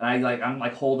 and I'm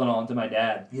like holding on to my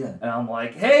dad, Yeah. and I'm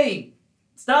like, hey,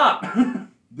 stop.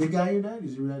 Big guy, your dad?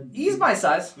 Is your dad? He's my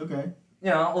size. Okay.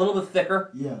 A little bit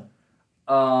thicker. Yeah.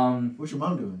 What's your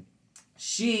mom doing?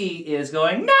 She is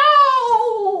going,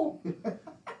 no!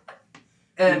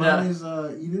 And mine is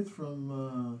Edith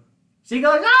from. She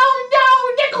goes, "Oh no,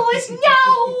 Nicholas,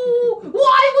 no!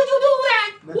 Why would you do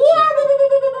that?"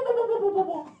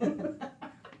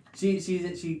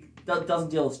 She doesn't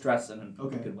deal with stress in a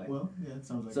good way. Well, yeah, it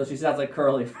sounds like. So she sounds like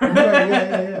Curly.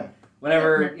 Yeah.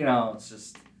 Whenever it's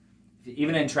just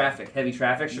even in traffic, heavy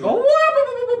traffic, she goes,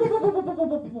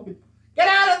 "Get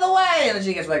out of the way!" And then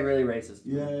she gets like really racist.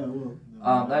 Yeah.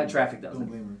 Well. That traffic doesn't. Don't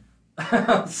blame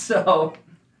her. So,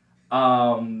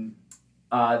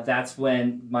 that's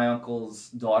when my uncle's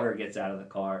daughter gets out of the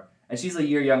car, and she's a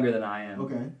year younger than I am.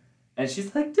 Okay. And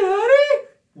she's like, "Daddy!"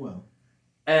 Well.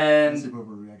 And that's a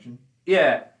proper reaction.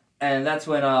 Yeah, and that's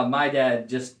when my dad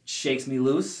just shakes me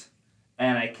loose,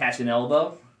 and I catch an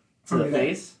elbow to the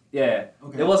face. Yeah.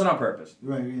 Okay. It wasn't on purpose.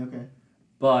 Right. Okay.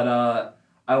 But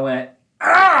I went,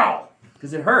 "Ow!"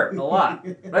 Because it hurt a lot.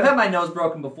 But I've had my nose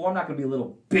broken before. I'm not gonna be a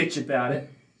little bitch about it.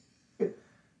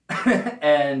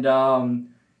 And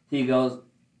he goes,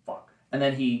 "Fuck," and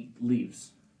then he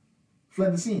leaves.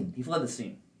 Fled the scene. He fled the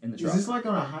scene in the truck. Is this like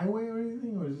on a highway or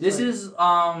anything, or is This is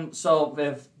so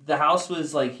if the house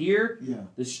was like here, yeah,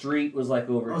 the street was like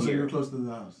over here. here. So you're close to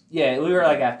the house. Yeah, we were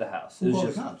like at the house. Who it was called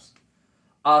just the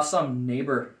cops? Some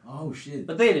neighbor. Oh shit.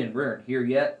 But they weren't here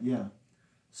yet. Yeah.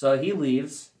 So he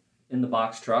leaves in the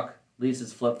box truck, leaves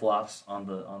his flip flops on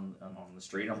the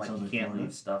street. I'm like, you can't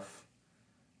leave stuff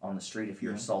on the street if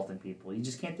you're assaulting people. You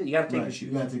just can't do. You got to take your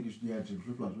shoes. You got to take your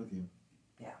flip flops with you.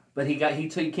 Yeah, but he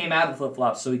came out of the flip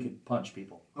flops so he could punch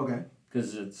people. Okay.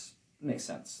 Because it makes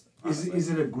sense. Is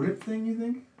it a grip thing? You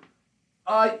think?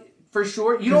 For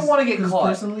sure. You don't want to get caught.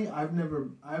 Personally, I've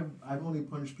only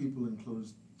punched people in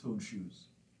closed-toed shoes.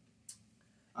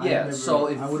 Yeah. So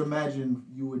I would imagine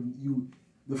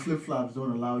the flip flops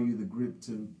don't allow you the grip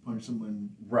to punch someone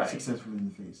successfully in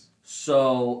the face.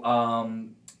 So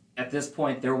at this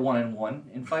point, they're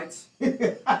 1-1 in fights.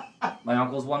 My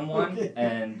uncle's 1-1,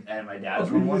 and my dad's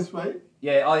 1-1. This fight?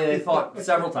 Yeah. Oh yeah. They fought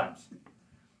several times.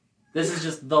 This is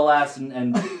just the last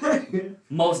and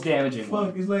most damaging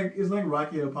one. It's like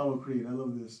Rocky and Apollo Creed. I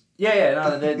love this. Yeah.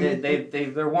 No, they're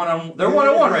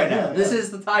 1-1 right now. Yeah. This is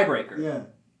the tiebreaker. Yeah.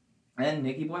 And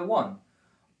Nicky Boy won,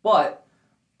 but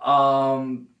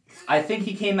I think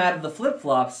he came out of the flip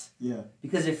flops. Yeah.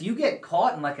 Because if you get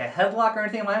caught in like a headlock or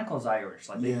anything, my uncle's Irish.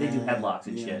 Like they do headlocks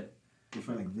and shit. They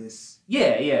fight like this.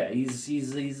 Yeah. He's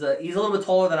a little bit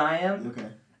taller than I am. Okay.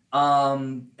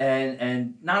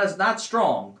 And not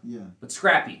strong. Yeah. But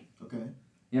scrappy. Okay.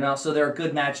 So they're a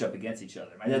good matchup against each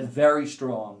other. My dad's very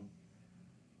strong.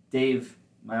 Dave,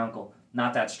 my uncle,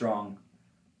 not that strong,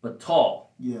 but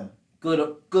tall. Yeah.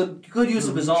 Good use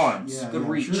of his arms. Yeah, good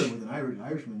reach. Sure, with an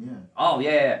Irishman, yeah. Oh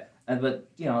yeah. But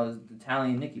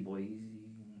Italian Nicky Boy,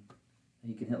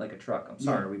 he can hit like a truck. I'm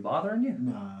sorry, are we bothering you?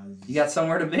 Nah. You got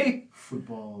somewhere to be?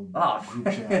 Football group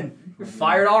chat. You're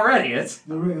fired already. It's.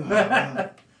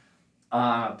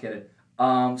 I'm kidding.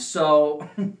 So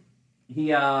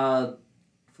he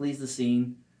flees the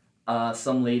scene.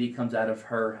 Some lady comes out of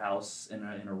her house in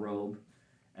a robe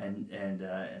and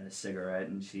a cigarette,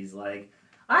 and she's like,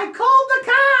 "I called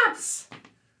the cops!"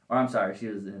 Or I'm sorry, she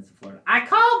was in Florida. "I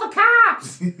called the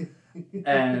cops!"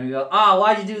 And we go, "Oh,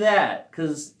 why'd you do that?"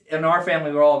 Because in our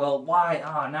family, we all go, "Why?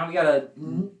 Oh, now we gotta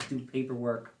do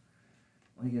paperwork."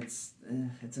 Like it's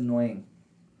annoying.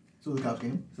 So the cops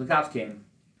came.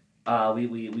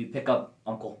 We pick up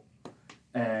Uncle,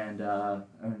 and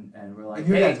we're like, and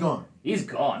your dad's gone. He's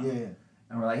gone. Yeah.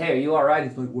 And we're like, "Hey, are you all right?"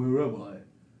 He's like, "Where am I?"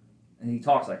 And he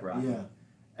talks like Rocky. Yeah.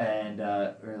 And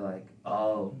we're like,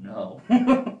 "Oh no,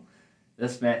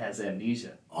 this man has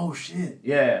amnesia." Oh shit.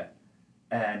 Yeah.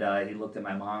 And he looked at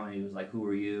my mom and he was like, "Who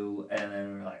are you?" And then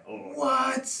we were like, "Oh,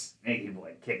 what?" Nicky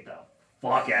Boy kicked the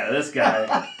fuck out of this guy.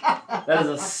 That is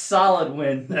a solid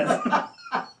win.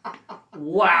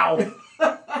 Wow.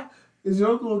 Is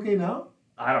your uncle okay now?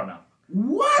 I don't know.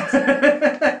 What?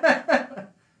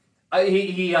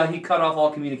 He cut off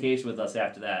all communication with us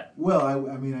after that. Well,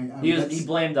 I mean, he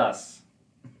blamed us.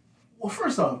 Well,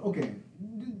 first off, okay,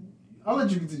 I'll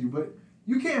let you continue, but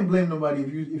you can't blame nobody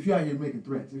if you're out here making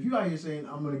threats. If you're out here saying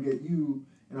I'm gonna get you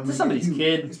and I'm to gonna somebody's get you,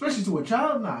 kid, especially to a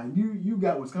child, nah, you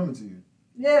got what's coming to you.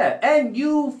 Yeah, and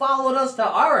you followed us to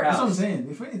our house. That's what I'm saying.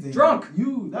 If anything, drunk.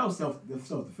 That was self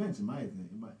defense in my opinion.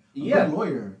 A good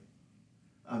lawyer.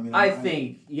 I mean,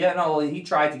 he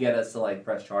tried to get us to like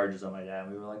press charges on my dad.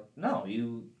 We were like, "No,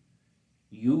 you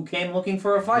came looking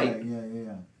for a fight."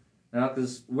 Yeah.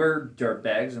 Because we're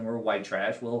dirtbags and we're white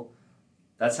trash. Well,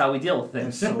 that's how we deal with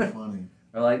things. That's so funny.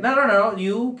 We're like, no.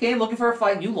 You came looking for a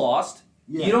fight and you lost.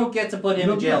 Yeah. You don't get to put him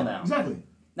in jail now. Exactly.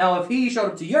 Now, if he showed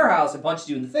up to your house and punched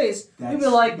you in the face, you'd be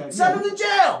That's- like, that- send yeah, him to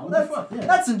jail. what the fuck, yeah.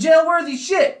 That's some jail-worthy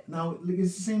shit. Now, like,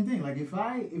 it's the same thing. Like, if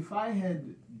I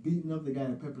had beaten up the guy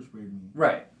that pepper sprayed me,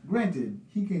 Right. granted,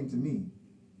 he came to me,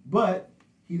 but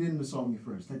he didn't assault me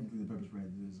first. Technically, the pepper spray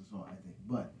is assault, I think.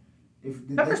 But if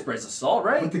the, Pepper spray's assault,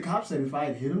 right? But the cop said if I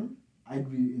had hit him, I'd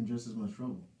be in just as much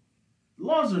trouble.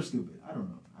 Laws are stupid. I don't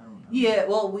know. Yeah,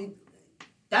 well,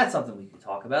 that's something we could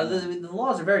talk about. The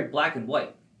laws are very black and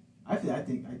white. I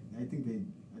think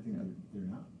they're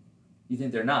not. You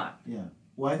think they're not? Yeah.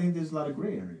 Well, I think there's a lot of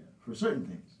gray area for certain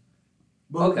things.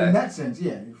 But Okay. in that sense,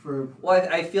 yeah. Well,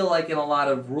 I feel like in a lot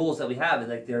of rules that we have,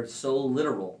 like they're so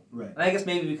literal. Right. And I guess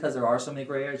maybe because there are so many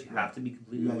gray areas, you have to be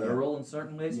completely Yeah, literal in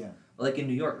certain ways. Yeah. But like in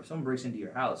New York, if someone breaks into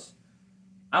your house,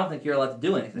 I don't think you're allowed to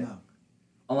do anything. No.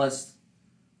 Unless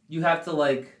you have to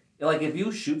like if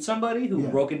you shoot somebody who Yeah.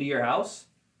 broke into your house,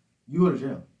 You go to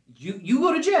jail. you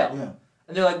go to jail. Yeah.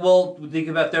 And they're like, well, think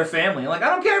about their family. I'm like, I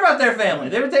don't care about their family.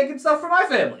 They were taking stuff from my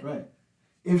family. Right.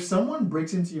 If someone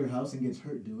breaks into your house and gets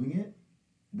hurt doing it,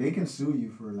 they can sue you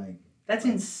for like. That's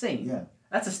insane. Yeah.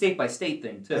 That's a state by state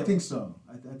thing too. I think so.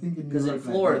 I think in New Because York, in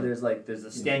Florida, like, there's a yeah,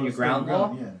 stand your stand ground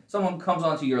law. Yeah. Someone comes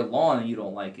onto your lawn and you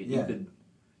don't like it, Yeah.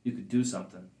 you could do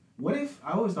something. What if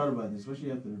I always thought about this,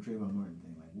 especially after the Trayvon Martin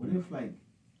thing? Like,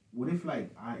 what if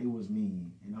it was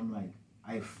me and I'm like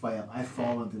I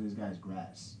fall into this guy's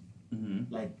grass?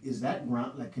 Mm-hmm. Like, is that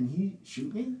ground? Like, can he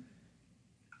shoot me?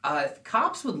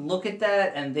 Cops would look at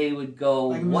that and they would go,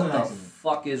 Like it was "What an the accident.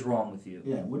 fuck is wrong with you?"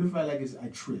 Yeah. What if I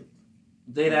tripped?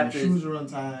 They'd My have to. shoes are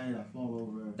untied. I fall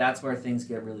over. That's where things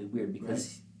get really weird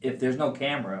because if there's no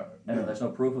camera and Yeah. there's no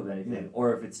proof of anything, Yeah.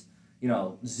 or if it's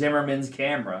Zimmerman's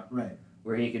camera Right.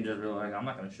 where he can just be like, "I'm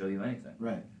not going to show you anything."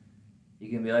 Right. You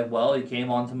can be like, "Well, he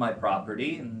came onto my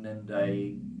property and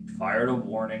I fired a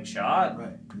warning shot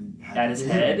Right. at his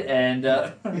head and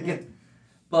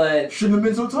but shouldn't have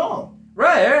been so tall.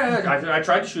 right, I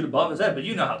tried to shoot above his head, but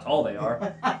you know how tall they are."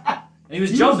 And he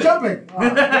was He jumping. was jumping.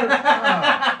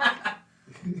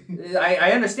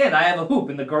 I understand. I have a hoop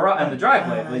in the garage in the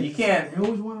driveway, but you can't. I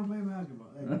always want to play basketball.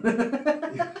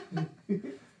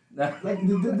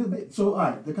 So all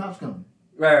right, the cops come.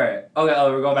 Right. Okay.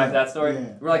 Oh, we're going back to that story.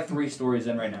 Yeah. We're like 3 stories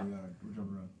in right now. We're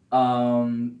jumping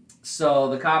around. So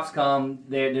the cops come.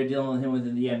 They're dealing with him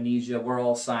with the amnesia. We're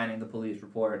all signing the police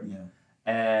report. Yeah.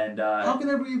 And How can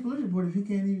there be a police report if he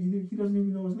doesn't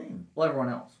even know his name? well, everyone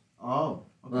else. Oh.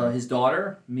 Okay. His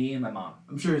daughter, me, and my mom.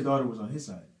 I'm sure his daughter was on his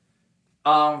side.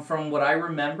 From what I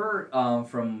remember,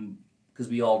 because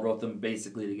we all wrote them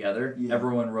basically together. Yeah.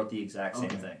 Everyone wrote the exact same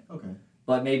Okay. thing. Okay.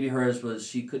 But maybe hers was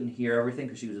she couldn't hear everything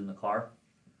because she was in the car.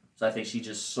 So I think she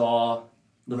just saw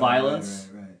the violence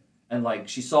Right. and like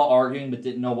she saw arguing but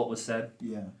didn't know what was said.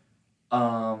 Yeah.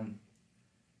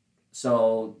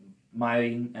 So my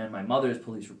and my mother's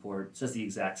police report says the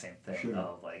exact same thing. Sure.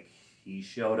 Of like he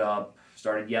showed up,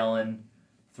 started yelling,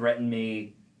 threatened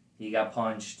me, he got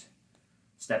punched,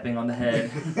 stepping on the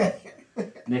head.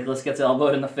 Nicholas gets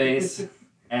elbowed in the face,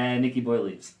 and Nicky Boy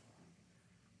leaves.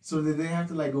 So did they have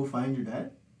to like go find your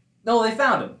dad? No, they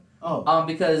found him. Oh.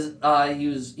 Because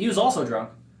he was also drunk.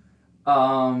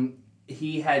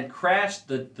 He had crashed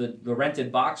the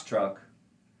rented box truck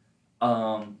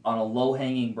on a low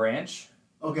hanging branch.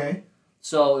 Okay.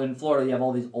 So in Florida, you have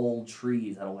all these old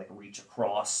trees that'll like reach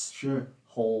across Sure.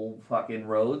 whole fucking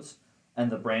roads,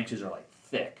 and the branches are like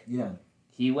thick. Yeah.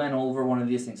 He went over one of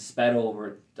these things, sped over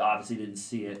it, obviously didn't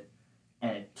see it,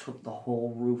 and it took the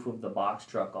whole roof of the box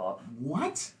truck off.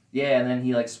 What? Yeah, and then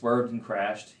he like swerved and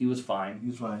crashed. He was fine. He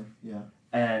was fine. Yeah.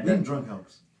 And Being drunk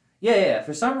helps. yeah.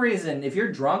 For some reason, if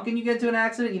you're drunk and you get into an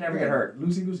accident, you never get hurt.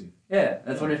 Loosey goosey. Yeah,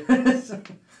 that's what it is.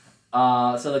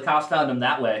 So the cops found him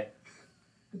that way.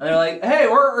 And they're like, "Hey,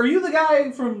 are you the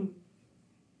guy from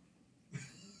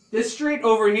this street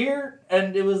over here?"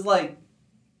 And it was like,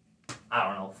 I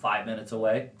don't know, 5 minutes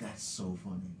away. That's so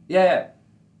funny. Yeah.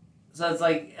 So it's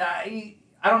like, I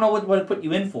don't know what to put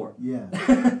you in for. Yeah.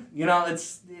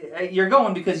 It's you're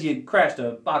going because you crashed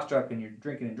a box truck and you're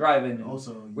drinking and driving. And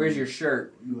Also, where's your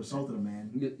shirt? You assaulted a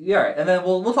man. Yeah, right. And then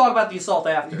we'll talk about the assault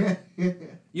after.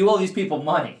 You owe these people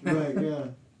money. Right. Yeah.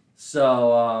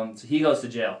 So he goes to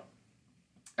jail,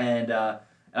 and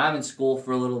I'm in school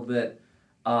for a little bit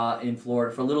in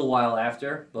Florida for a little while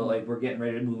after, but like we're getting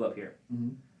ready to move up here.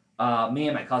 Mm-hmm. Me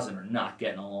and my cousin are not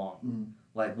getting along. Mm-hmm.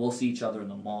 Like we'll see each other in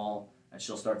the mall, and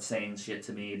she'll start saying shit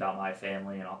to me about my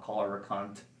family, and I'll call her a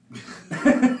cunt.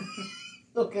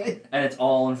 Okay. And it's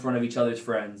all in front of each other's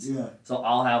friends. Yeah. So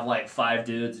I'll have like 5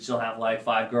 dudes, and she'll have like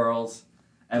 5 girls,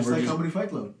 and Just we're like just Company Fight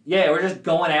Club. we're just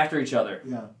going after each other.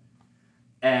 Yeah.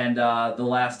 And the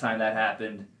last time that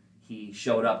happened, he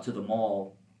showed up to the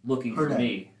mall looking Her for dad.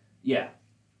 me. Yeah.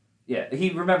 Yeah. He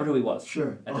remembered who he was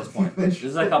Sure. at this point. This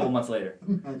is a couple months later.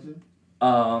 Imagine.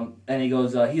 And he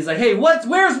goes, he's like, hey,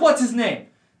 where's what's his name?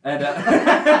 And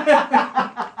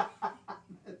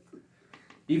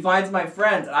he finds my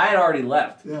friends. I had already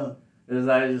left. Yeah. Because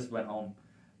I just went home.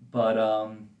 But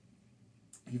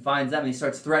he finds them and he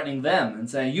starts threatening them and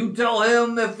saying, you tell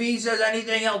him if he says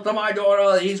anything else to my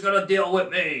daughter, he's going to deal with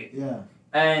me. Yeah.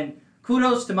 And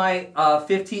kudos to my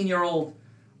 15-year-old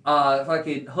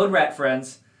fucking hood rat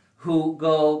friends who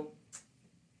go,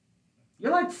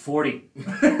 you're like 40.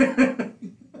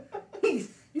 he's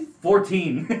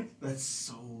 14. That's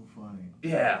so funny.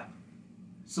 Yeah.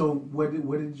 So what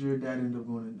did your dad end up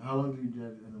going in? How long did your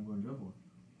dad end up going to jail for?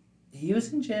 He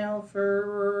was in jail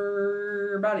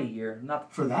for about a year.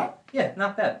 Not For that? Yeah,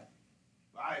 not bad.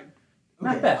 Not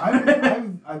Okay.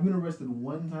 bad. I've been arrested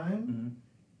one time, Mm-hmm.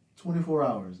 24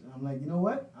 hours, and I'm like, you know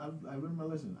what? I've learned my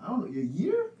lesson. I don't know, a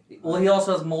year? Well, he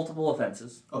also has multiple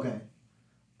offenses. Okay.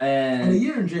 And a And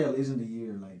year in jail isn't a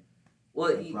year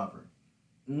well, proper.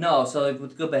 no, so like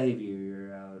with good behavior,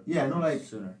 you're out Yeah, no, like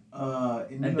sooner. in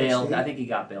And New York bail. State, I think he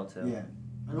got bail too. Yeah,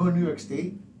 I know in New York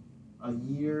State, a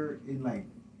year in like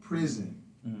prison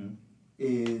Mm-hmm.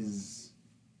 is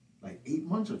like 8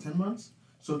 months or 10 months.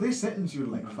 So if they sentence you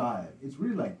to like Mhm. 5, it's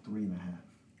really like 3.5.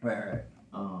 Right.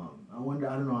 I wonder.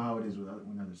 I don't know how it is with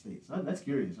other states. That's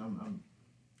curious.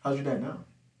 How's your dad now?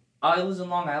 He lives in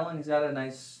Long Island. He's got a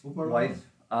nice What part of wife.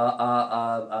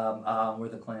 Where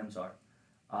the clams are.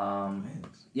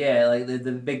 Lands. Yeah, like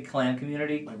the big clam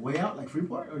community. Like way out, like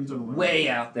Freeport, or are you talking about Way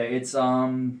out there. It's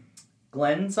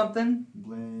Glen something.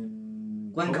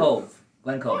 Glen Cove.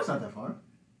 Glen Oh, Cove. it's not that far.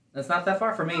 It's not that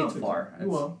far. For me, I don't it's think far. so.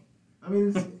 Well, I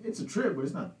mean, it's a trip, but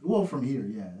it's not. Well, from here,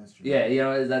 yeah, that's true. Yeah, you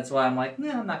know, that's why I'm like,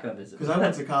 nah, I'm not gonna visit. Because I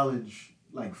went to college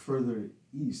like further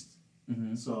east,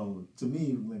 Mm-hmm. so to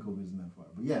me, Glen Cove isn't that far.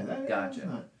 But yeah, Gotcha. It's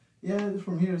not. Yeah,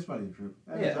 from here, it's probably a trip.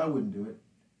 I wouldn't do it.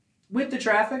 With the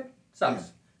traffic,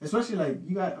 sucks. Especially like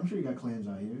I'm sure you got clams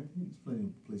out here. There's plenty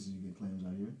of places you get clams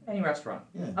out here. Any restaurant.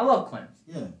 Yeah. I love clams.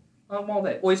 Yeah. I love them all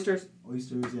day. Oysters,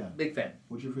 Oysters, yeah. big fan.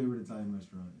 What's your favorite Italian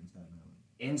restaurant in Staten Island?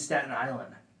 In Staten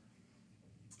Island.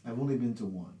 I've only been to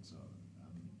one, so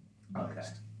I'm Okay.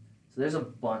 biased. So there's a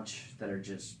bunch that are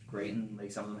just great, and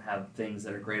like some of them have things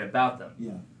that are great about them.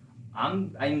 Yeah.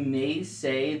 I may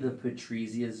say the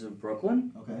Patrizia's of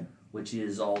Brooklyn, Okay. which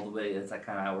is all the way. It's like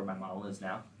kind of where my mom lives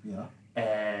now. Yeah.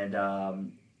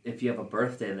 And if you have a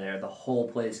birthday there, the whole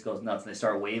place goes nuts. And they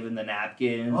start waving the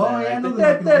napkins. Oh, and yeah, I like know the the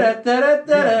napkin wave.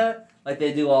 da-da-da-da-da-da. Like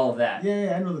they do all of that.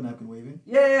 Yeah, I know the napkin waving.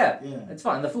 Yeah. Yeah. It's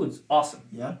fun. The food's awesome.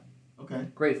 Yeah. Okay.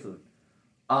 Great food.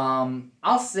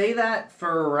 I'll say that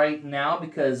for right now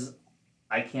because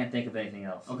I can't think of anything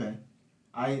else. Okay.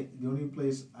 The only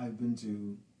place I've been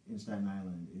to in Staten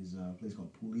Island is a place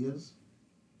called Puglia's.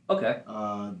 Okay.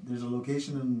 There's a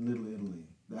location in Little Italy.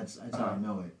 That's how Uh-huh. I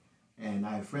know it. And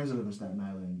I have friends that live in Staten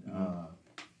Island. Mhm.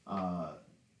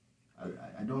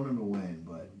 I don't remember when,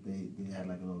 but they had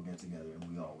like a little get together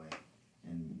and we all went.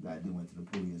 And they went to the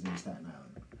Puglia's in Staten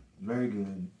Island. Very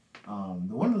good.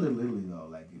 The one in Little Italy though,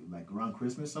 like around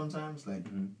Christmas sometimes, like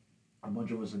Mhm. a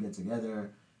bunch of us will get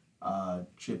together,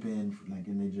 chip in,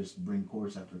 and they just bring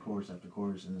course after course after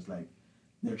course, and it's like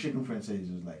their chicken francese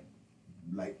is like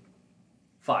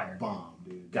Fire. bomb,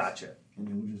 dude. Gotcha. And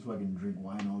then we just fucking drink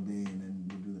wine all day, and then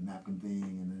we'll do the napkin thing,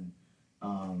 and then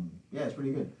yeah, it's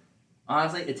pretty good.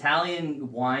 Honestly,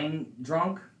 Italian wine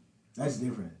drunk That's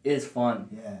different. is fun.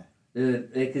 Yeah.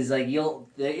 Because like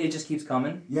it just keeps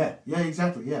coming, Yeah,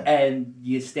 exactly, yeah. and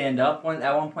you stand up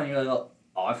at one point you're like,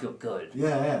 oh, I feel good.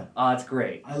 Yeah. Oh, it's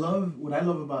great. What I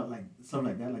love about like stuff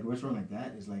like that, like a restaurant like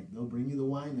that, is like they'll bring you the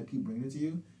wine, they'll keep bringing it to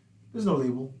you. There's no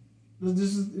label.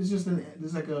 It's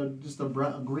just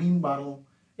a green bottle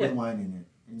with Yeah. wine in it.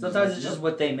 And Sometimes like, it's just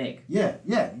what they make. yeah,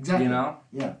 exactly. You know?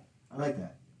 Yeah, I like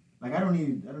that. Like I don't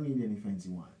need any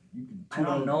fancy wine. You can. I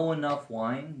don't know enough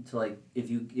wine to like if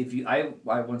you I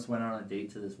once went on a date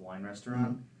to this wine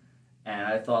restaurant, and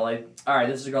I thought like, all right,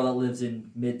 this is a girl that lives in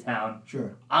Midtown.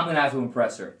 Sure. I'm gonna have to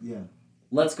impress her. Yeah.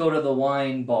 Let's go to the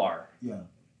wine bar. Yeah.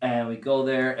 And we go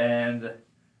there, and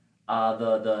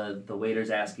the waiter's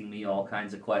asking me all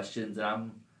kinds of questions, and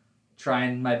I'm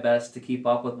trying my best to keep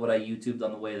up with what I YouTubed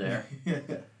on the way there.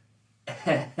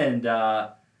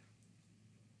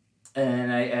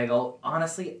 And I go,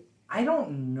 honestly, I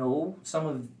don't know some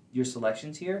of your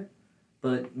selections here,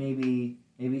 but maybe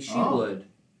she would.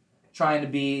 Trying to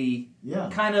be Yeah.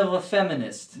 kind of a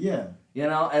feminist, Yeah. you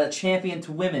know, a champion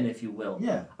to women, if you will.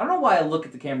 Yeah. I don't know why I look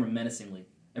at the camera menacingly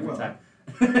every Well. time.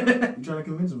 You're trying to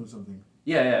convince them of something.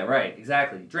 Yeah, right,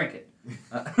 exactly. Drink it.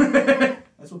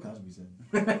 That's what Cosby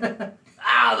said.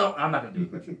 I'm not gonna do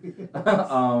it.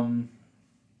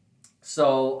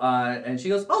 And she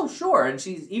goes, oh sure, and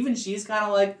she's kind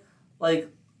of like,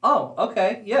 oh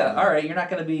okay, yeah, all right, you're not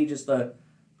gonna be just a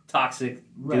toxic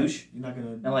douche. You're not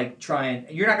gonna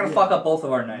you're not gonna fuck up both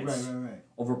of our nights right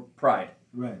over pride.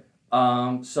 Right.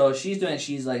 So she's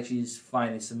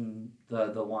finding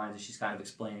the wines and she's kind of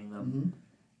explaining them.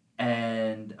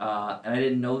 And I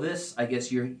didn't know this. I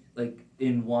guess you're like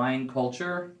in wine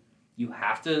culture, you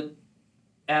have to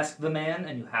ask the man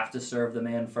and you have to serve the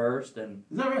man first. And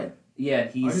is that right? Yeah,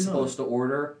 he's supposed to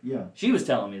order. Yeah. She was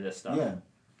telling me this stuff. Yeah.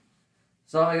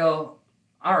 So I go,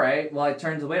 all right. Well, I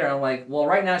turn to the waiter and I'm like, well,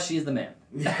 right now she's the man.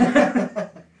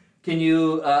 Can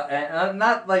you? And I'm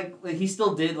not like he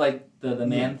still did like the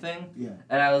man thing. Yeah.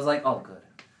 And I was like, oh, good.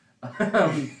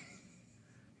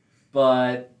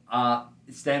 But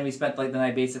then we spent like the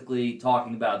night basically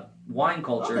talking about wine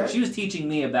culture. Okay. She was teaching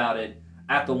me about it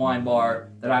at the wine bar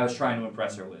that I was trying to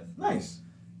impress her with. Nice.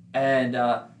 And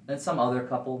then some other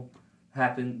couple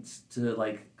happens to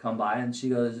like come by, and she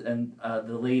goes, and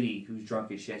the lady who's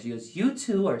drunk as shit, she goes, "You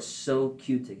two are so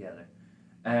cute together."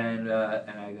 And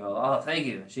I go, "Oh, thank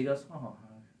you." And she goes, "Oh."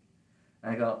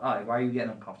 And I go, "Oh, why are you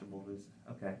getting uncomfortable?"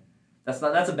 Okay, that's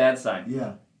a bad sign.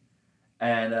 Yeah.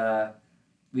 And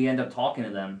we end up talking to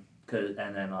them, and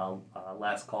then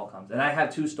last call comes, and I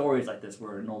have two stories like this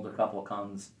where an older couple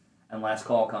comes, and last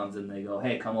call comes, and they go,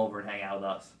 "Hey, come over and hang out with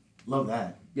us." Love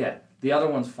that. Yeah, the other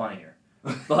one's funnier,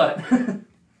 but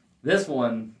this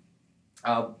one,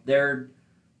 they're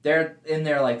in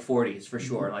their like 40s for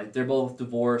sure. Mm-hmm. Like they're both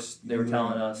divorced. They were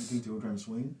telling us. You think they were trying to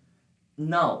swing?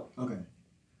 No. Okay.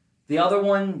 The other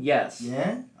one, yes.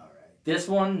 Yeah. All right. This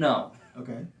one, no.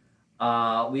 Okay.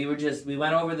 We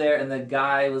went over there, and the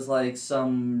guy was like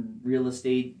some real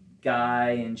estate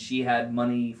guy, and she had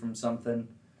money from something,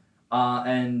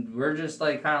 and we're just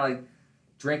like kind of like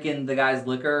drinking the guy's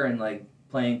liquor and like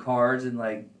playing cards and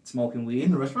like smoking weed.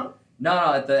 In the restaurant?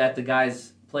 No, at the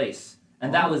guy's place,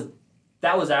 and that was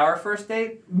our first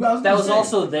date. Well, that was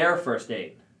also their first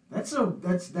date. That's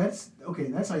okay.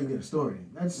 That's how you get a story.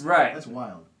 That's right. That's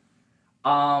wild.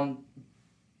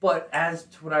 But as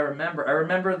to what I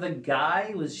remember the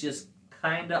guy was just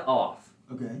kind of off.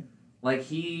 Okay. Like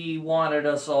he wanted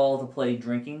us all to play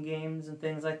drinking games and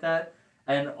things like that,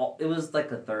 and it was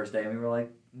like a Thursday, and we were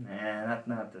like, nah,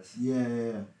 not this. Yeah.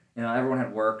 You know, everyone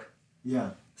had work. Yeah.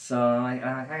 So I'm like,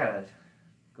 I gotta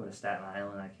go to Staten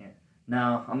Island. I can't.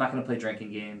 No, I'm not gonna play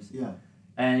drinking games. Yeah.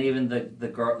 And even the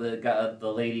girl,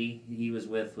 the lady he was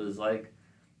with was like,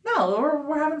 no,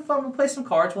 we're having fun. We'll play some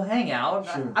cards. We'll hang out.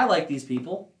 Sure. I like these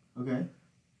people. Okay.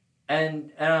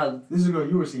 And this is the girl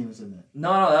you were seeing that said that.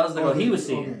 No, that was the girl he was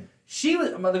seeing. Okay.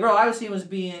 The girl I was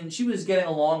seeing she was getting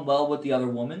along well with the other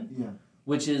woman. Yeah.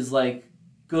 Which is like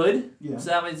good. Yeah. So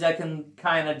that means I can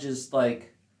kind of just like,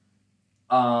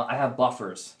 I have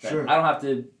buffers. Sure. I don't have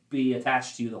to be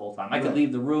attached to you the whole time. I could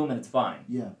leave the room and it's fine.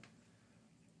 Yeah.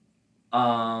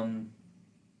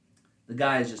 The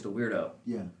guy is just a weirdo.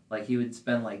 Yeah. Like he would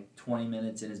spend like 20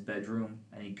 minutes in his bedroom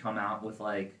and he'd come out with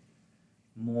like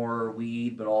more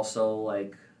weed, but also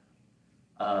like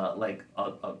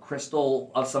a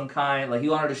crystal of some kind. Like he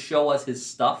wanted to show us his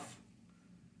stuff.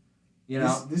 You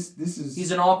know, this is.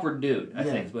 He's an awkward dude. I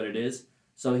think is what it is.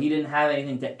 So he didn't have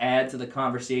anything to add to the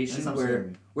conversation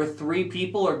where three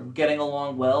people are getting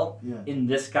along well in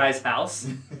this guy's house.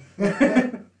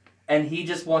 And he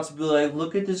just wants to be like,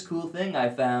 look at this cool thing I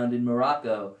found in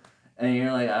Morocco. And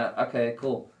you're like, okay,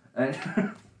 cool. And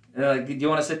like, do you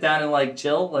want to sit down and like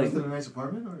chill? Like, was it a nice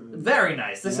apartment? Or? Very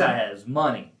nice. This guy has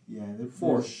money. Yeah,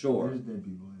 for sure. There's dead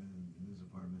people in his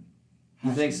apartment.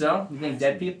 You think so? You think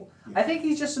dead people? Yeah. I think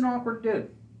he's just an awkward dude.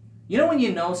 You know when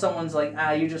you know someone's like,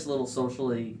 you're just a little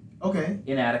socially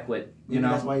inadequate. You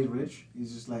know that's why he's rich.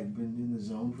 He's just like been in the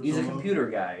zone for. He's so a computer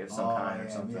guy of some kind or yeah,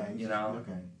 something. Yeah, you know.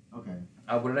 Okay.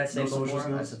 What did I say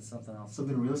before? I said something else.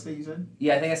 Something real estate, you said?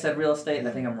 Yeah, I think I said real estate, and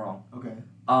I think I'm wrong. Okay.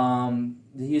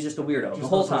 He was just a weirdo just the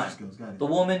whole time. Skills. Got it. The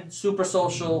woman, super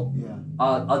social. Yeah.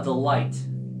 A delight.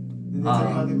 Did they tell you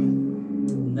how they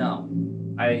met? No.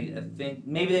 I think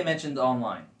maybe they mentioned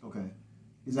online. Okay.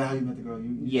 Is that how you met the girl?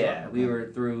 We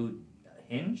were through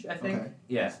Hinge, I think. Okay.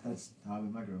 Yeah. That's how I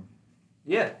met my girl.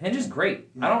 Yeah, Hinge is great.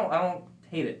 Yeah. I don't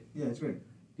hate it. Yeah, it's great.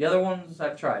 The other ones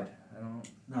I've tried.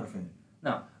 Not a fan.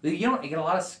 No, you get a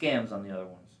lot of scams on the other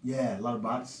ones. Yeah, a lot of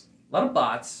bots. But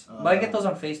I get those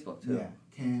on Facebook too. Yeah,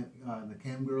 the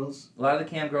cam girls. A lot of the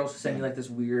cam girls send you like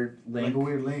this weird link. Like a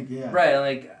weird link, yeah. Right,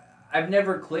 like I've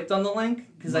never clicked on the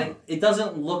link because it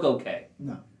doesn't look okay.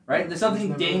 No. Right, there's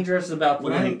something dangerous about the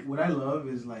link. What I love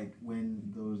is like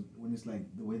when it's like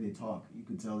the way they talk, you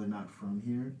can tell they're not from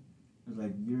here. It's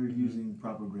like you're using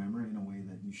proper grammar in a way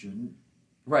that you shouldn't.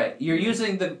 Right. You're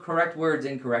using the correct words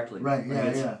incorrectly. Right. Like, Yeah.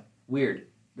 it's Yeah. weird.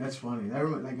 That's funny. I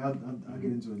remember, like, I'll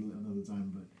get into it another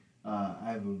time, but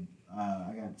I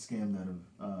got scammed out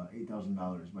of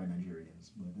 $8,000 by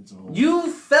Nigerians, but it's a whole.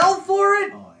 You fell for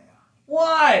it? Oh yeah.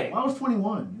 Why? Well, I was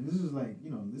 21, and this is like,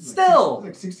 this is Still.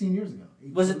 like 16 years ago.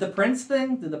 Was it the Prince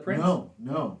thing? Did the Prince?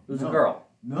 No. It was a girl.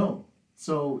 No.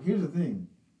 So here's the thing.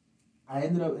 I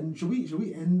ended up, and should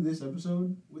we end this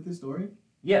episode with this story?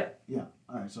 Yeah. Yeah.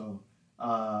 All right. So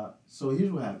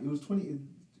here's what happened. It's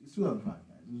 2005,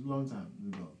 guys. It was a long time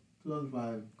ago.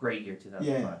 2005. Great year,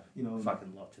 2005. Yeah.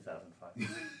 Fucking love 2005.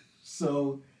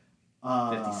 So.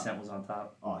 50 Cent was on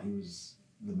top. Oh, he was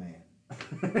the man.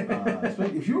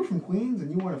 Especially if you were from Queens and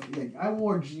you want to, like, I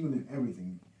wore G-Unit and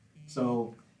everything.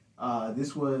 So,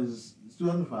 this was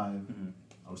 2005. Mm-hmm.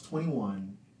 I was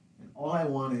 21, and all I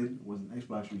wanted was an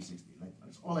Xbox 360. Like,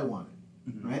 that's all I wanted,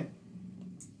 right?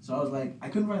 So I was like, I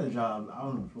couldn't find a job. I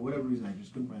don't know, for whatever reason, I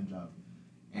just couldn't find a job.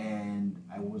 And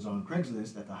I was on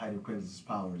Craigslist at the height of Craigslist's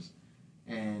powers.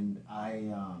 And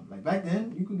I, like, back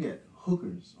then, you could get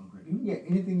hookers on Craigslist. You could get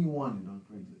anything you wanted on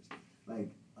Craigslist.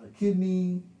 Like, a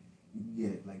kidney, you could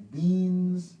get, like,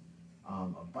 beans,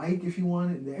 a bike if you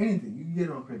wanted, anything. You could get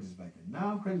it on Craigslist back then.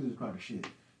 Now, Craigslist is quite a shit.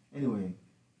 Anyway,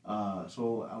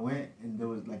 so I went, and there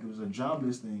was, like, it was a job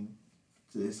listing.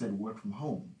 So it said work from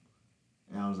home.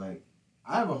 And I was like,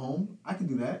 I have a home. I can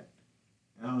do that.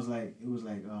 And I was like,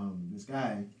 this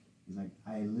guy, he's like,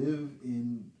 I live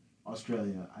in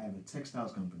Australia. I have a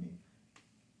textiles company.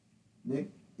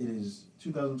 Nick, it is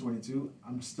 2022.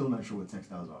 I'm still not sure what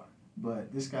textiles are.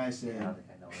 But this guy said... I don't think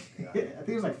I know what they are. I think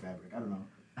it was like fabric. I don't know.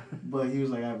 But he was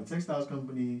like, I have a textiles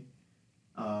company.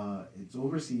 It's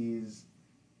overseas.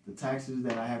 The taxes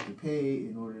that I have to pay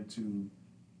in order to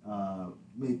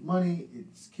make money,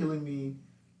 it's killing me.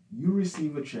 You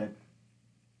receive a check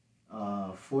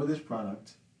for this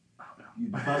product. Oh, no. You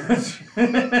deposit.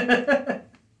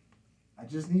 I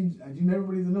need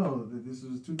everybody to know that this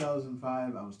was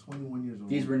 2005. I was 21 years old.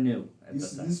 These were new at the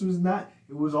time. This was not.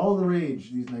 It was all the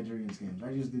rage. These Nigerian scams.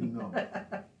 I just didn't know.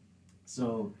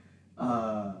 So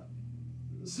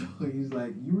he's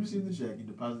like, you receive the check, you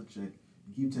deposit the check,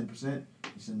 you keep 10%,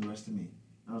 you send the rest to me.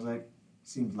 I was like,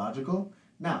 seems logical.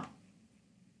 Now,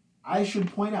 I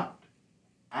should point out,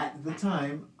 at the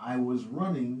time, I was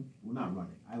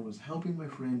I was helping my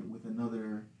friend with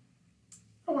another,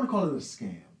 I don't want to call it a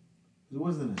scam. It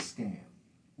wasn't a scam.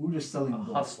 We were just selling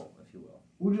gold. Hustle, if you will.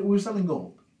 We were selling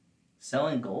gold.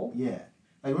 Selling gold? Yeah.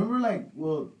 Like, remember,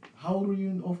 how old were you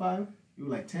in 2005? You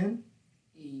were like 10?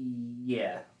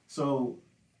 Yeah. So,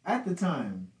 at the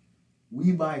time,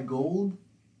 We Buy Gold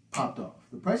popped off.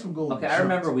 The price of gold. Okay, I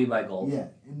remember We Buy Gold. Yeah,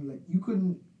 and like you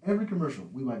couldn't, every commercial,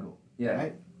 We Buy Gold. Yeah.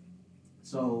 Right?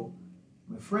 So,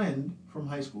 my friend from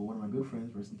high school, one of my good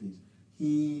friends, rest in peace,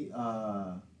 he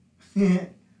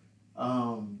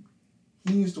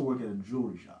used to work at a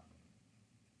jewelry shop.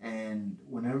 And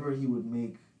whenever he would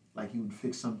make, like he would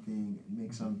fix something,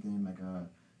 make something like a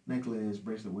necklace,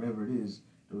 bracelet, whatever it is,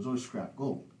 there was always scrap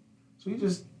gold. So he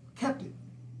just kept it.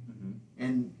 Mm-hmm.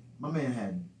 And my man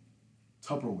had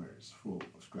Tupperwares full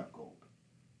of scrap gold.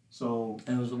 So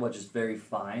and it was just very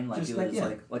fine, like just it like, was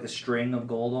yeah. like a string of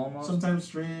gold almost. Sometimes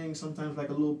string, sometimes like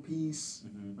a little piece,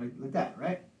 like that,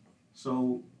 right?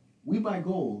 So We Buy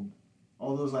Gold,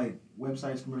 all those like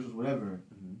websites, commercials, whatever,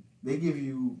 they give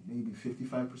you maybe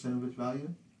 55% of its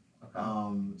value.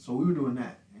 Okay. So we were doing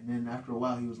that, and then after a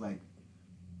while, he was like,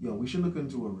 "Yo, we should look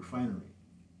into a refinery."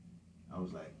 I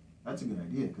was like, "That's a good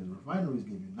idea because refineries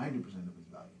give you 90% of its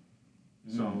value."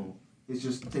 So it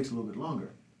just takes a little bit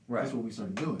longer. Right. That's what we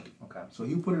started doing. Okay. So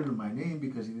he put it in my name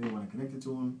because he didn't want to connect it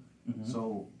to him. Mm-hmm.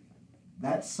 So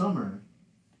that summer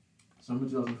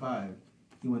 2005,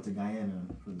 he went to Guyana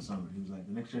for the summer. He was like,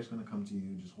 the next check's going to come to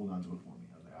you. Just hold on to it for me.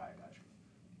 I was like, all right, got you.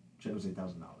 Check was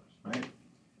 $8,000, right?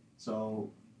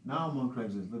 So now I'm on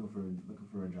Craigslist looking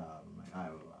for a job. I'm like, all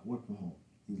right, well, I work from home.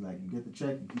 He's like, you get the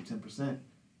check, you keep 10%,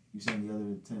 you send the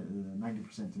other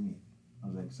 90% to me. I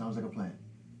was like, sounds like a plan.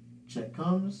 Check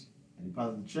comes, I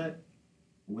deposit the check,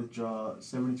 withdraw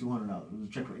 $7,200. It was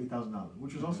a check for $8,000,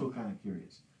 which was also kind of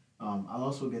curious. I'll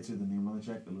also get to the name on the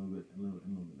check a little bit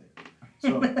later.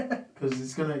 So,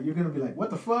 because you're gonna be like, what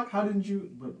the fuck? How didn't you?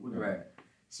 But whatever. Right.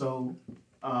 So,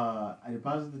 I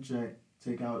deposit the check,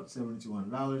 take out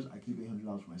 $7,200. I keep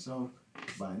 $800 for myself.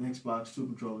 Buy an Xbox, 2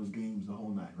 controllers, games, the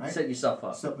whole nine. Right. Set yourself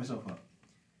up. Set myself up.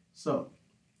 So,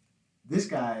 this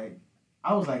guy,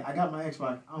 I was like, I got my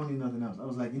Xbox. I don't need nothing else. I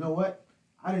was like, you know what?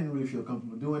 I didn't really feel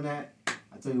comfortable doing that.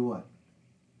 I tell you what,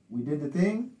 we did the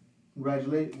thing.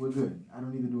 Congratulations, we're good. I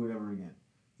don't need to do it ever again.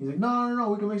 He's like, no,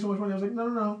 we can make so much money. I was like,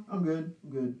 no, I'm good.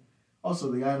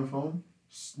 Also, the guy on the phone,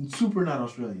 super not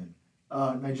Australian,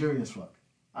 Nigerian as fuck.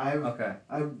 I've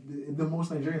the most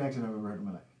Nigerian accent I've ever heard in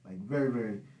my life. Like very,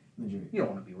 very Nigerian. You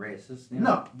don't want to be racist. You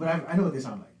know? No, but I know what they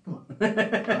sound like. Come on.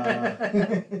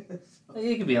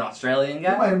 You could be an Australian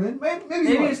guy. Might have been.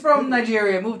 Maybe he's from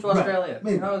Nigeria, moved to Australia.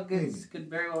 Maybe. Could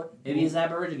very well. Maybe he's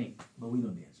Aborigine. But we know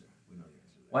the answer.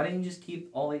 Why didn't you just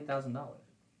keep all $8,000?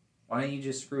 Why didn't you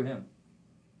just screw him?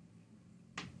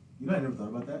 You know, I never thought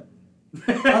about that.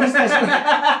 Honestly,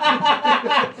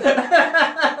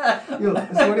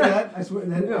 I swear.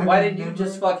 Why didn't you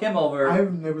just fuck him over?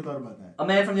 I've never thought about that. A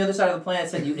man from the other side of the planet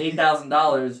sent you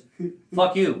 $8,000.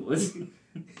 Fuck you.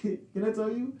 Can I tell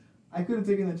you? I could have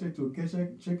taken that check to a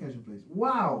check cashing place.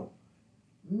 Wow,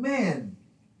 man,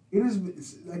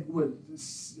 it's like what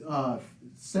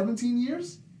 17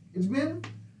 years it's been.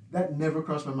 That never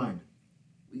crossed my mind.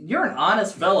 You're an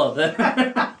honest fellow. Then.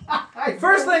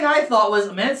 First thing I thought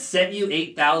was, man sent you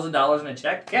 $8,000 in a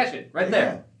check. Cash it right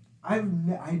there. I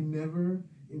never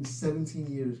in 17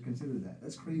 years considered that.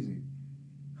 That's crazy.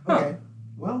 Okay,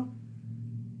 well,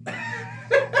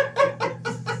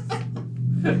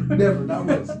 never,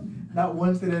 not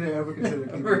once did I ever consider.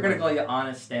 We're gonna call you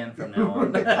Honest Stan from now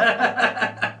on.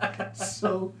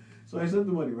 So I sent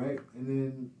the money, right, and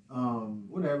then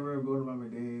whatever, I'm going about my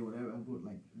day, whatever. I'm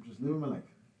just living my life.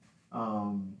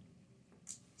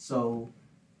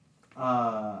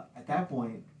 At that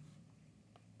point,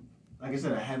 like I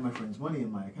said, I had my friend's money in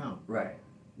my account. Right.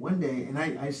 One day, and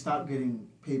I stopped getting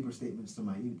paper statements to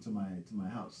my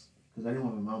house because I didn't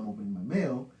want my mom opening my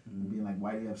mail and being like,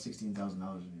 "Why do you have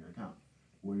 $16,000 in your account?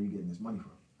 Where are you getting this money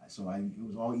from?" So it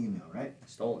was all email, right? I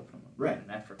stole it from him. Right. In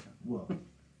Africa. Well,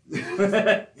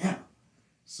 yeah.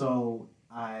 So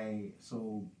I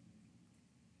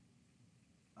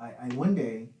one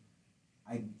day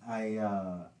I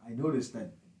noticed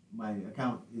that my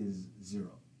account is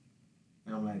zero,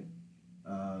 and I'm like,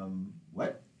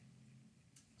 what?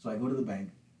 So I go to the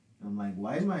bank, and I'm like,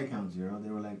 why is my account zero?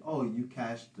 They were like, oh, you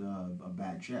cashed a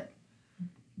bad check,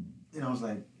 and I was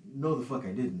like, no, the fuck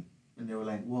I didn't. And they were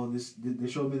like, well, they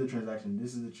showed me the transaction.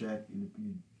 This is the check,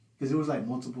 because it was like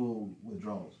multiple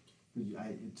withdrawals. It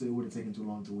would have taken too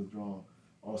long to withdraw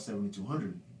all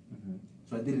 7,200.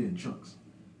 So I did it in chunks.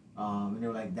 And they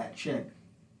were like, that check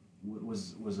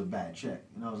was a bad check.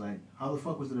 And I was like, how the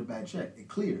fuck was it a bad check? It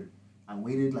cleared. I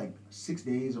waited like 6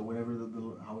 days or whatever,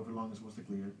 however long it's supposed to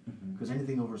clear, because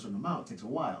anything over a certain amount takes a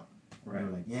while. Right. They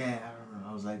were like, yeah, I don't know.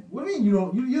 I was like, what do you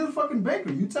mean you're the fucking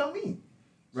banker? You tell me.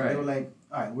 So they were like,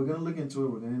 all right, we're gonna look into it.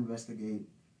 We're gonna investigate,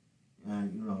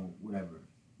 and whatever.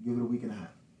 Give it a week and a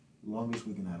half. Longest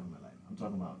week and a half of my life. I'm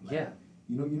talking about. Like,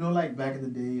 like back in the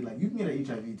day, like you can get an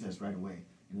HIV test right away,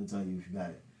 and it'll tell you if you got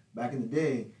it. Back in the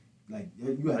day, like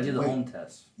you had I did the home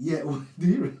test. Yeah, do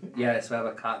you? Yeah, so I have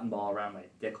a cotton ball around my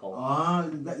dick hole.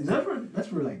 That's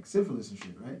for like syphilis and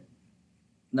shit, right?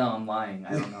 No, I'm lying.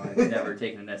 I don't know. I've never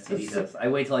taken an STD test. I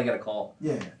wait till I get a call.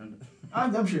 Yeah,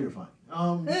 I'm sure you're fine.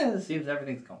 Yeah, it seems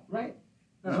everything's calm. Right.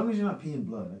 As long as you're not peeing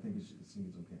blood, I think it's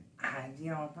okay.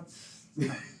 That's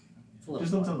it's a little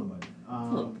just blood. don't tell nobody. It's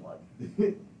a little blood.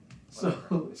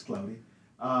 So it's cloudy.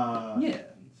 Yeah.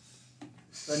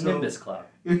 The nimbus cloud.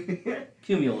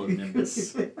 Cumulative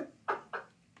nimbus.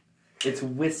 It's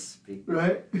wispy.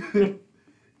 Right?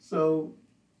 So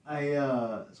I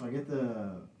get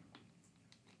the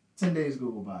 10 days go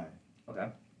by.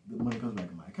 Okay. The money comes back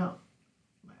in my account.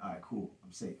 I'm like, all right, cool.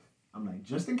 I'm safe. I'm like,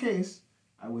 just in case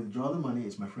I withdraw the money,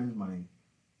 it's my friend's money.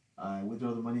 I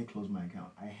withdraw the money, close my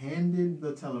account. I handed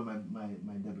the teller my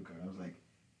debit card. I was like,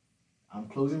 I'm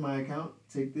closing my account.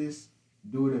 Take this.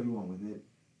 Do whatever you want with it.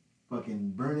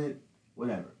 Fucking burn it.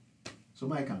 Whatever. So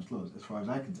my account's closed, as far as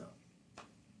I can tell.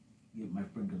 My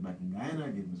friend comes back from Guyana. I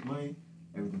give him his money.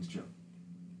 Everything's chill.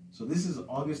 So this is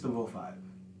August of 2005.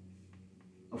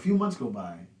 A few months go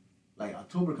by. Like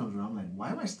October comes around. I'm like,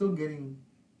 why am I still getting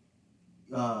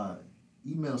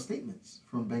email statements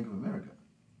from Bank of America?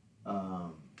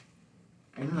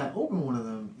 And then I open one of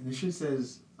them, and the shit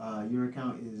says your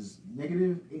account is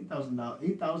negative $8,011.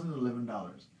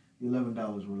 The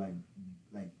 $11 were like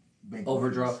bank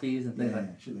overdraft fees and things like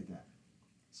that. Shit like that.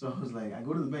 So I was like, I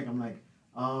go to the bank. I'm like,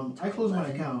 I closed my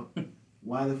account.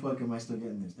 Why the fuck am I still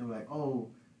getting this? They were like, oh,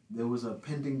 there was a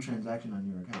pending transaction on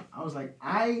your account. I was like,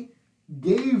 I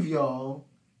gave y'all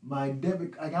my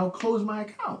debit. Like, I'll close my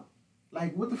account.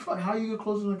 Like, what the fuck? How are you gonna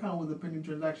close an account with a pending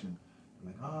transaction?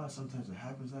 They're like, sometimes it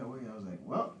happens that way. I was like,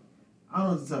 well, I don't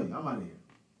know what to tell you. I'm out of here.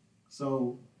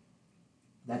 So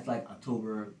that's like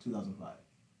October 2005.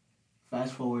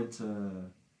 Fast forward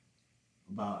to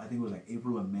about, I think it was like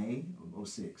April or May of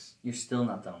 2006. You're still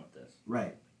not done with this.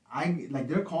 Right.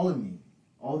 they're calling me.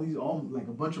 All like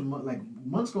a bunch of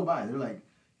months go by. They're like,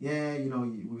 yeah,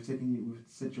 we've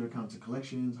set your account to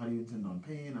collections. How do you intend on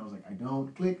paying? I was like, I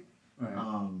don't. Click. Right.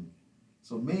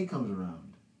 So May comes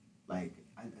around. Like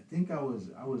I think I was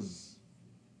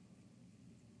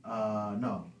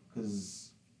no,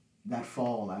 because that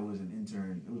fall I was an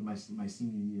intern. It was my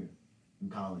senior year in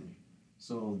college.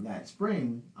 So that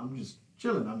spring I'm just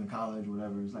chilling. I'm in college,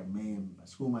 whatever. It's like May and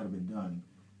school might have been done.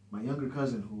 My younger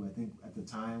cousin, who I think at the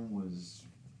time was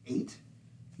 8,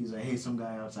 he's like, hey, some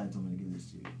guy outside told me to give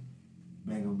this to you.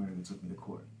 Bank of America took me to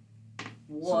court.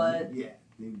 What? So, yeah,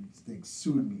 they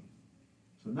sued me.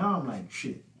 So now I'm like,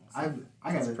 shit. I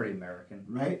That's gotta, pretty American,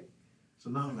 right? So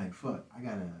now I'm like, fuck. I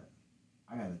gotta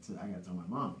tell my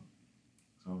mom.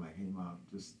 So I'm like, hey mom,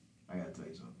 I gotta tell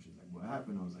you something. She's like, what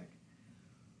happened? I was like,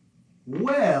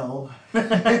 well.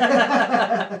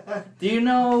 Do you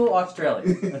know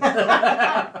Australia?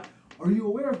 Are you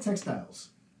aware of textiles?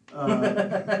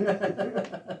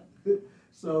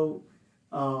 So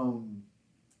I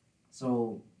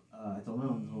told my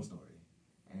mom the whole story,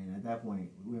 and at that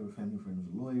point, we have a family friend who's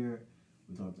a lawyer.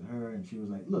 We talked to her, and she was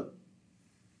like, "Look,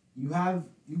 you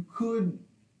could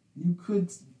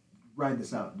ride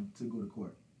this out to go to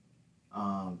court,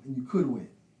 and you could win,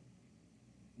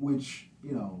 which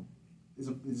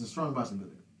is a strong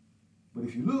possibility. But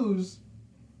if you lose,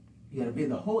 you got to pay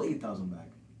the whole $8,000 back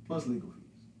plus legal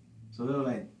fees. So they were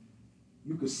like,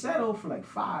 you could settle for like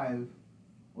 5,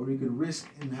 or you could risk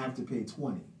and have to pay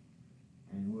 20.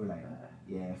 And we were like,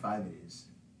 yeah, 5 it is.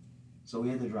 So we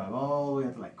had to drive all the way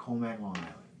up to like Comac, Long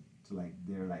Island, to like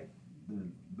the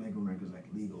Bank of America's like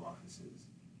legal offices.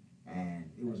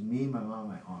 And it was me, my mom,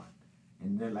 my aunt.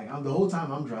 And they're like, the whole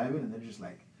time I'm driving, and they're just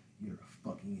like, you're a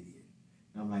fucking idiot.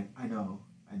 And I'm like, I know.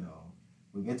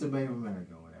 We get to Bank of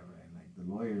America or whatever, and like the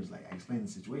lawyer's like, I explained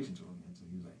the situation to him, and so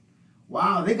he was like,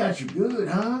 wow, they got you good,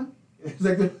 huh? He's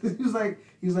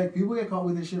like, people get caught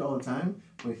with this shit all the time,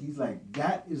 but he's like,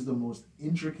 that is the most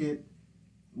intricate.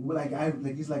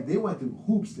 He's like, they went through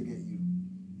hoops to get you.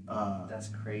 That's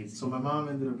crazy. So my mom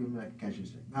ended up giving me like a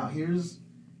cashier's check. Now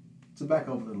to back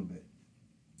up a little bit.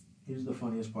 Here's the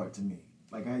funniest part to me.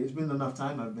 Like it's been enough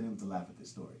time I've been able to laugh at this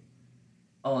story.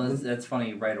 Oh, that's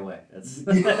funny right away. That's.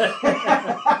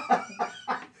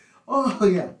 Oh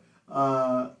yeah.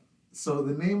 So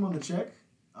the name on the check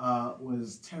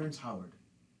was Terrence Howard.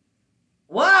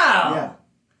 Wow. Yeah.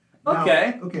 Now,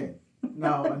 okay.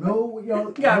 Now I know what y'all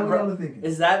are thinking.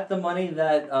 Is that the money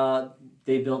that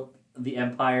they built the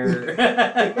Empire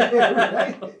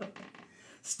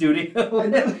studio?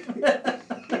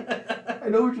 I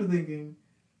know what you're thinking.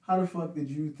 How the fuck did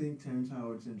you think Terrence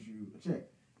Howard sent you a check?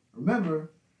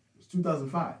 Remember, it was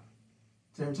 2005.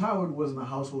 Terrence Howard wasn't a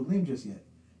household name just yet.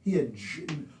 He had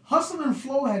Hustle and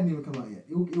Flow hadn't even come out yet.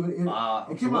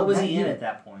 It came what out was that he year. in at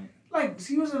that point? Like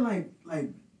he was in like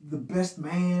The Best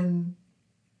Man.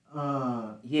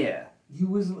 Yeah. He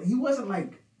wasn't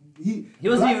like he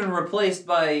wasn't even replaced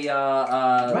by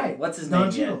right. What's his Don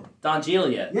name? Cheadle. Yet? Don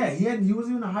Cheadle yet. Yeah, he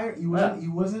wasn't even a higher. He wasn't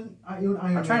even Iron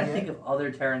Man. I'm trying to yet. think of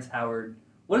other Terrence Howard.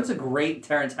 What's a great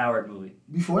Terrence Howard movie?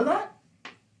 Before that,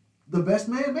 The Best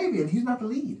Man, maybe, and he's not the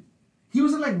lead. He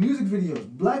was in like music videos.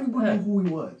 Black people knew who he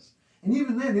was, and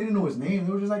even then, they didn't know his name.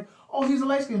 They were just like, "Oh, he's a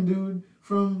light-skinned dude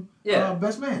from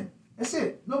Best Man." That's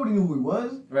it. Nobody knew who he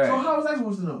was. Right. So how was I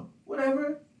supposed to know?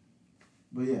 Whatever.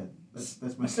 But yeah,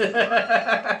 that's my.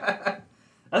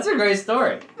 That's a great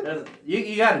story.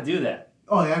 You got to do that.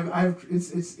 Oh, yeah,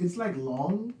 it's like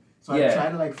long, so I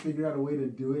try to like figure out a way to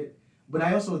do it. But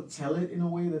I also tell it in a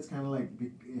way that's kind of like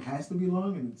it has to be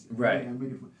long, and it's right. I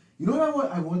make it fun. You know what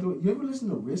I want to? You ever listen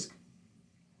to Risk?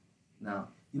 No.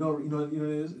 You know what it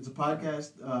is? It's a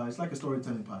podcast. It's like a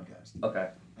storytelling podcast.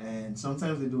 Okay. And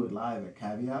sometimes they do it live at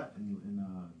Caveat in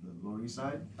the Lower East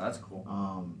Side. That's cool.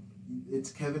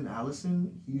 It's Kevin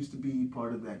Allison. He used to be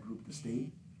part of that group, The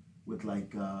State, with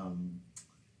like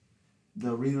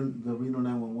the Reno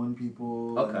 911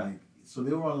 people. Okay. And, so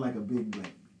they were on like a big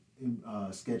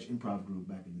sketch improv group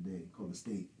back in the day called The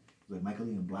State. It was like Michael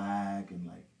Ian Black and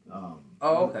like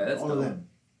okay, that's all dope. of them.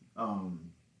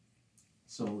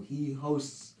 So he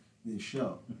hosts this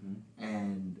show,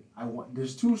 and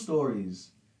there's 2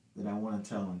 stories that I want to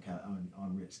tell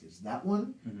on Risk. It's that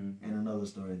one and another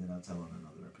story that I'll tell on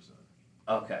another episode.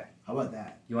 Okay. How about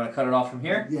that? You want to cut it off from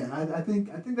here? Yeah, I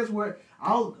think that's where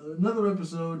another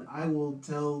episode I will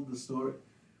tell the story.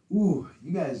 Ooh,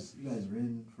 you guys are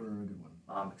in for a good one.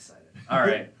 I'm excited. All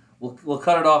right, we'll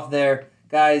cut it off there,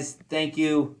 guys. Thank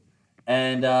you,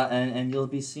 and you'll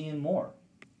be seeing more.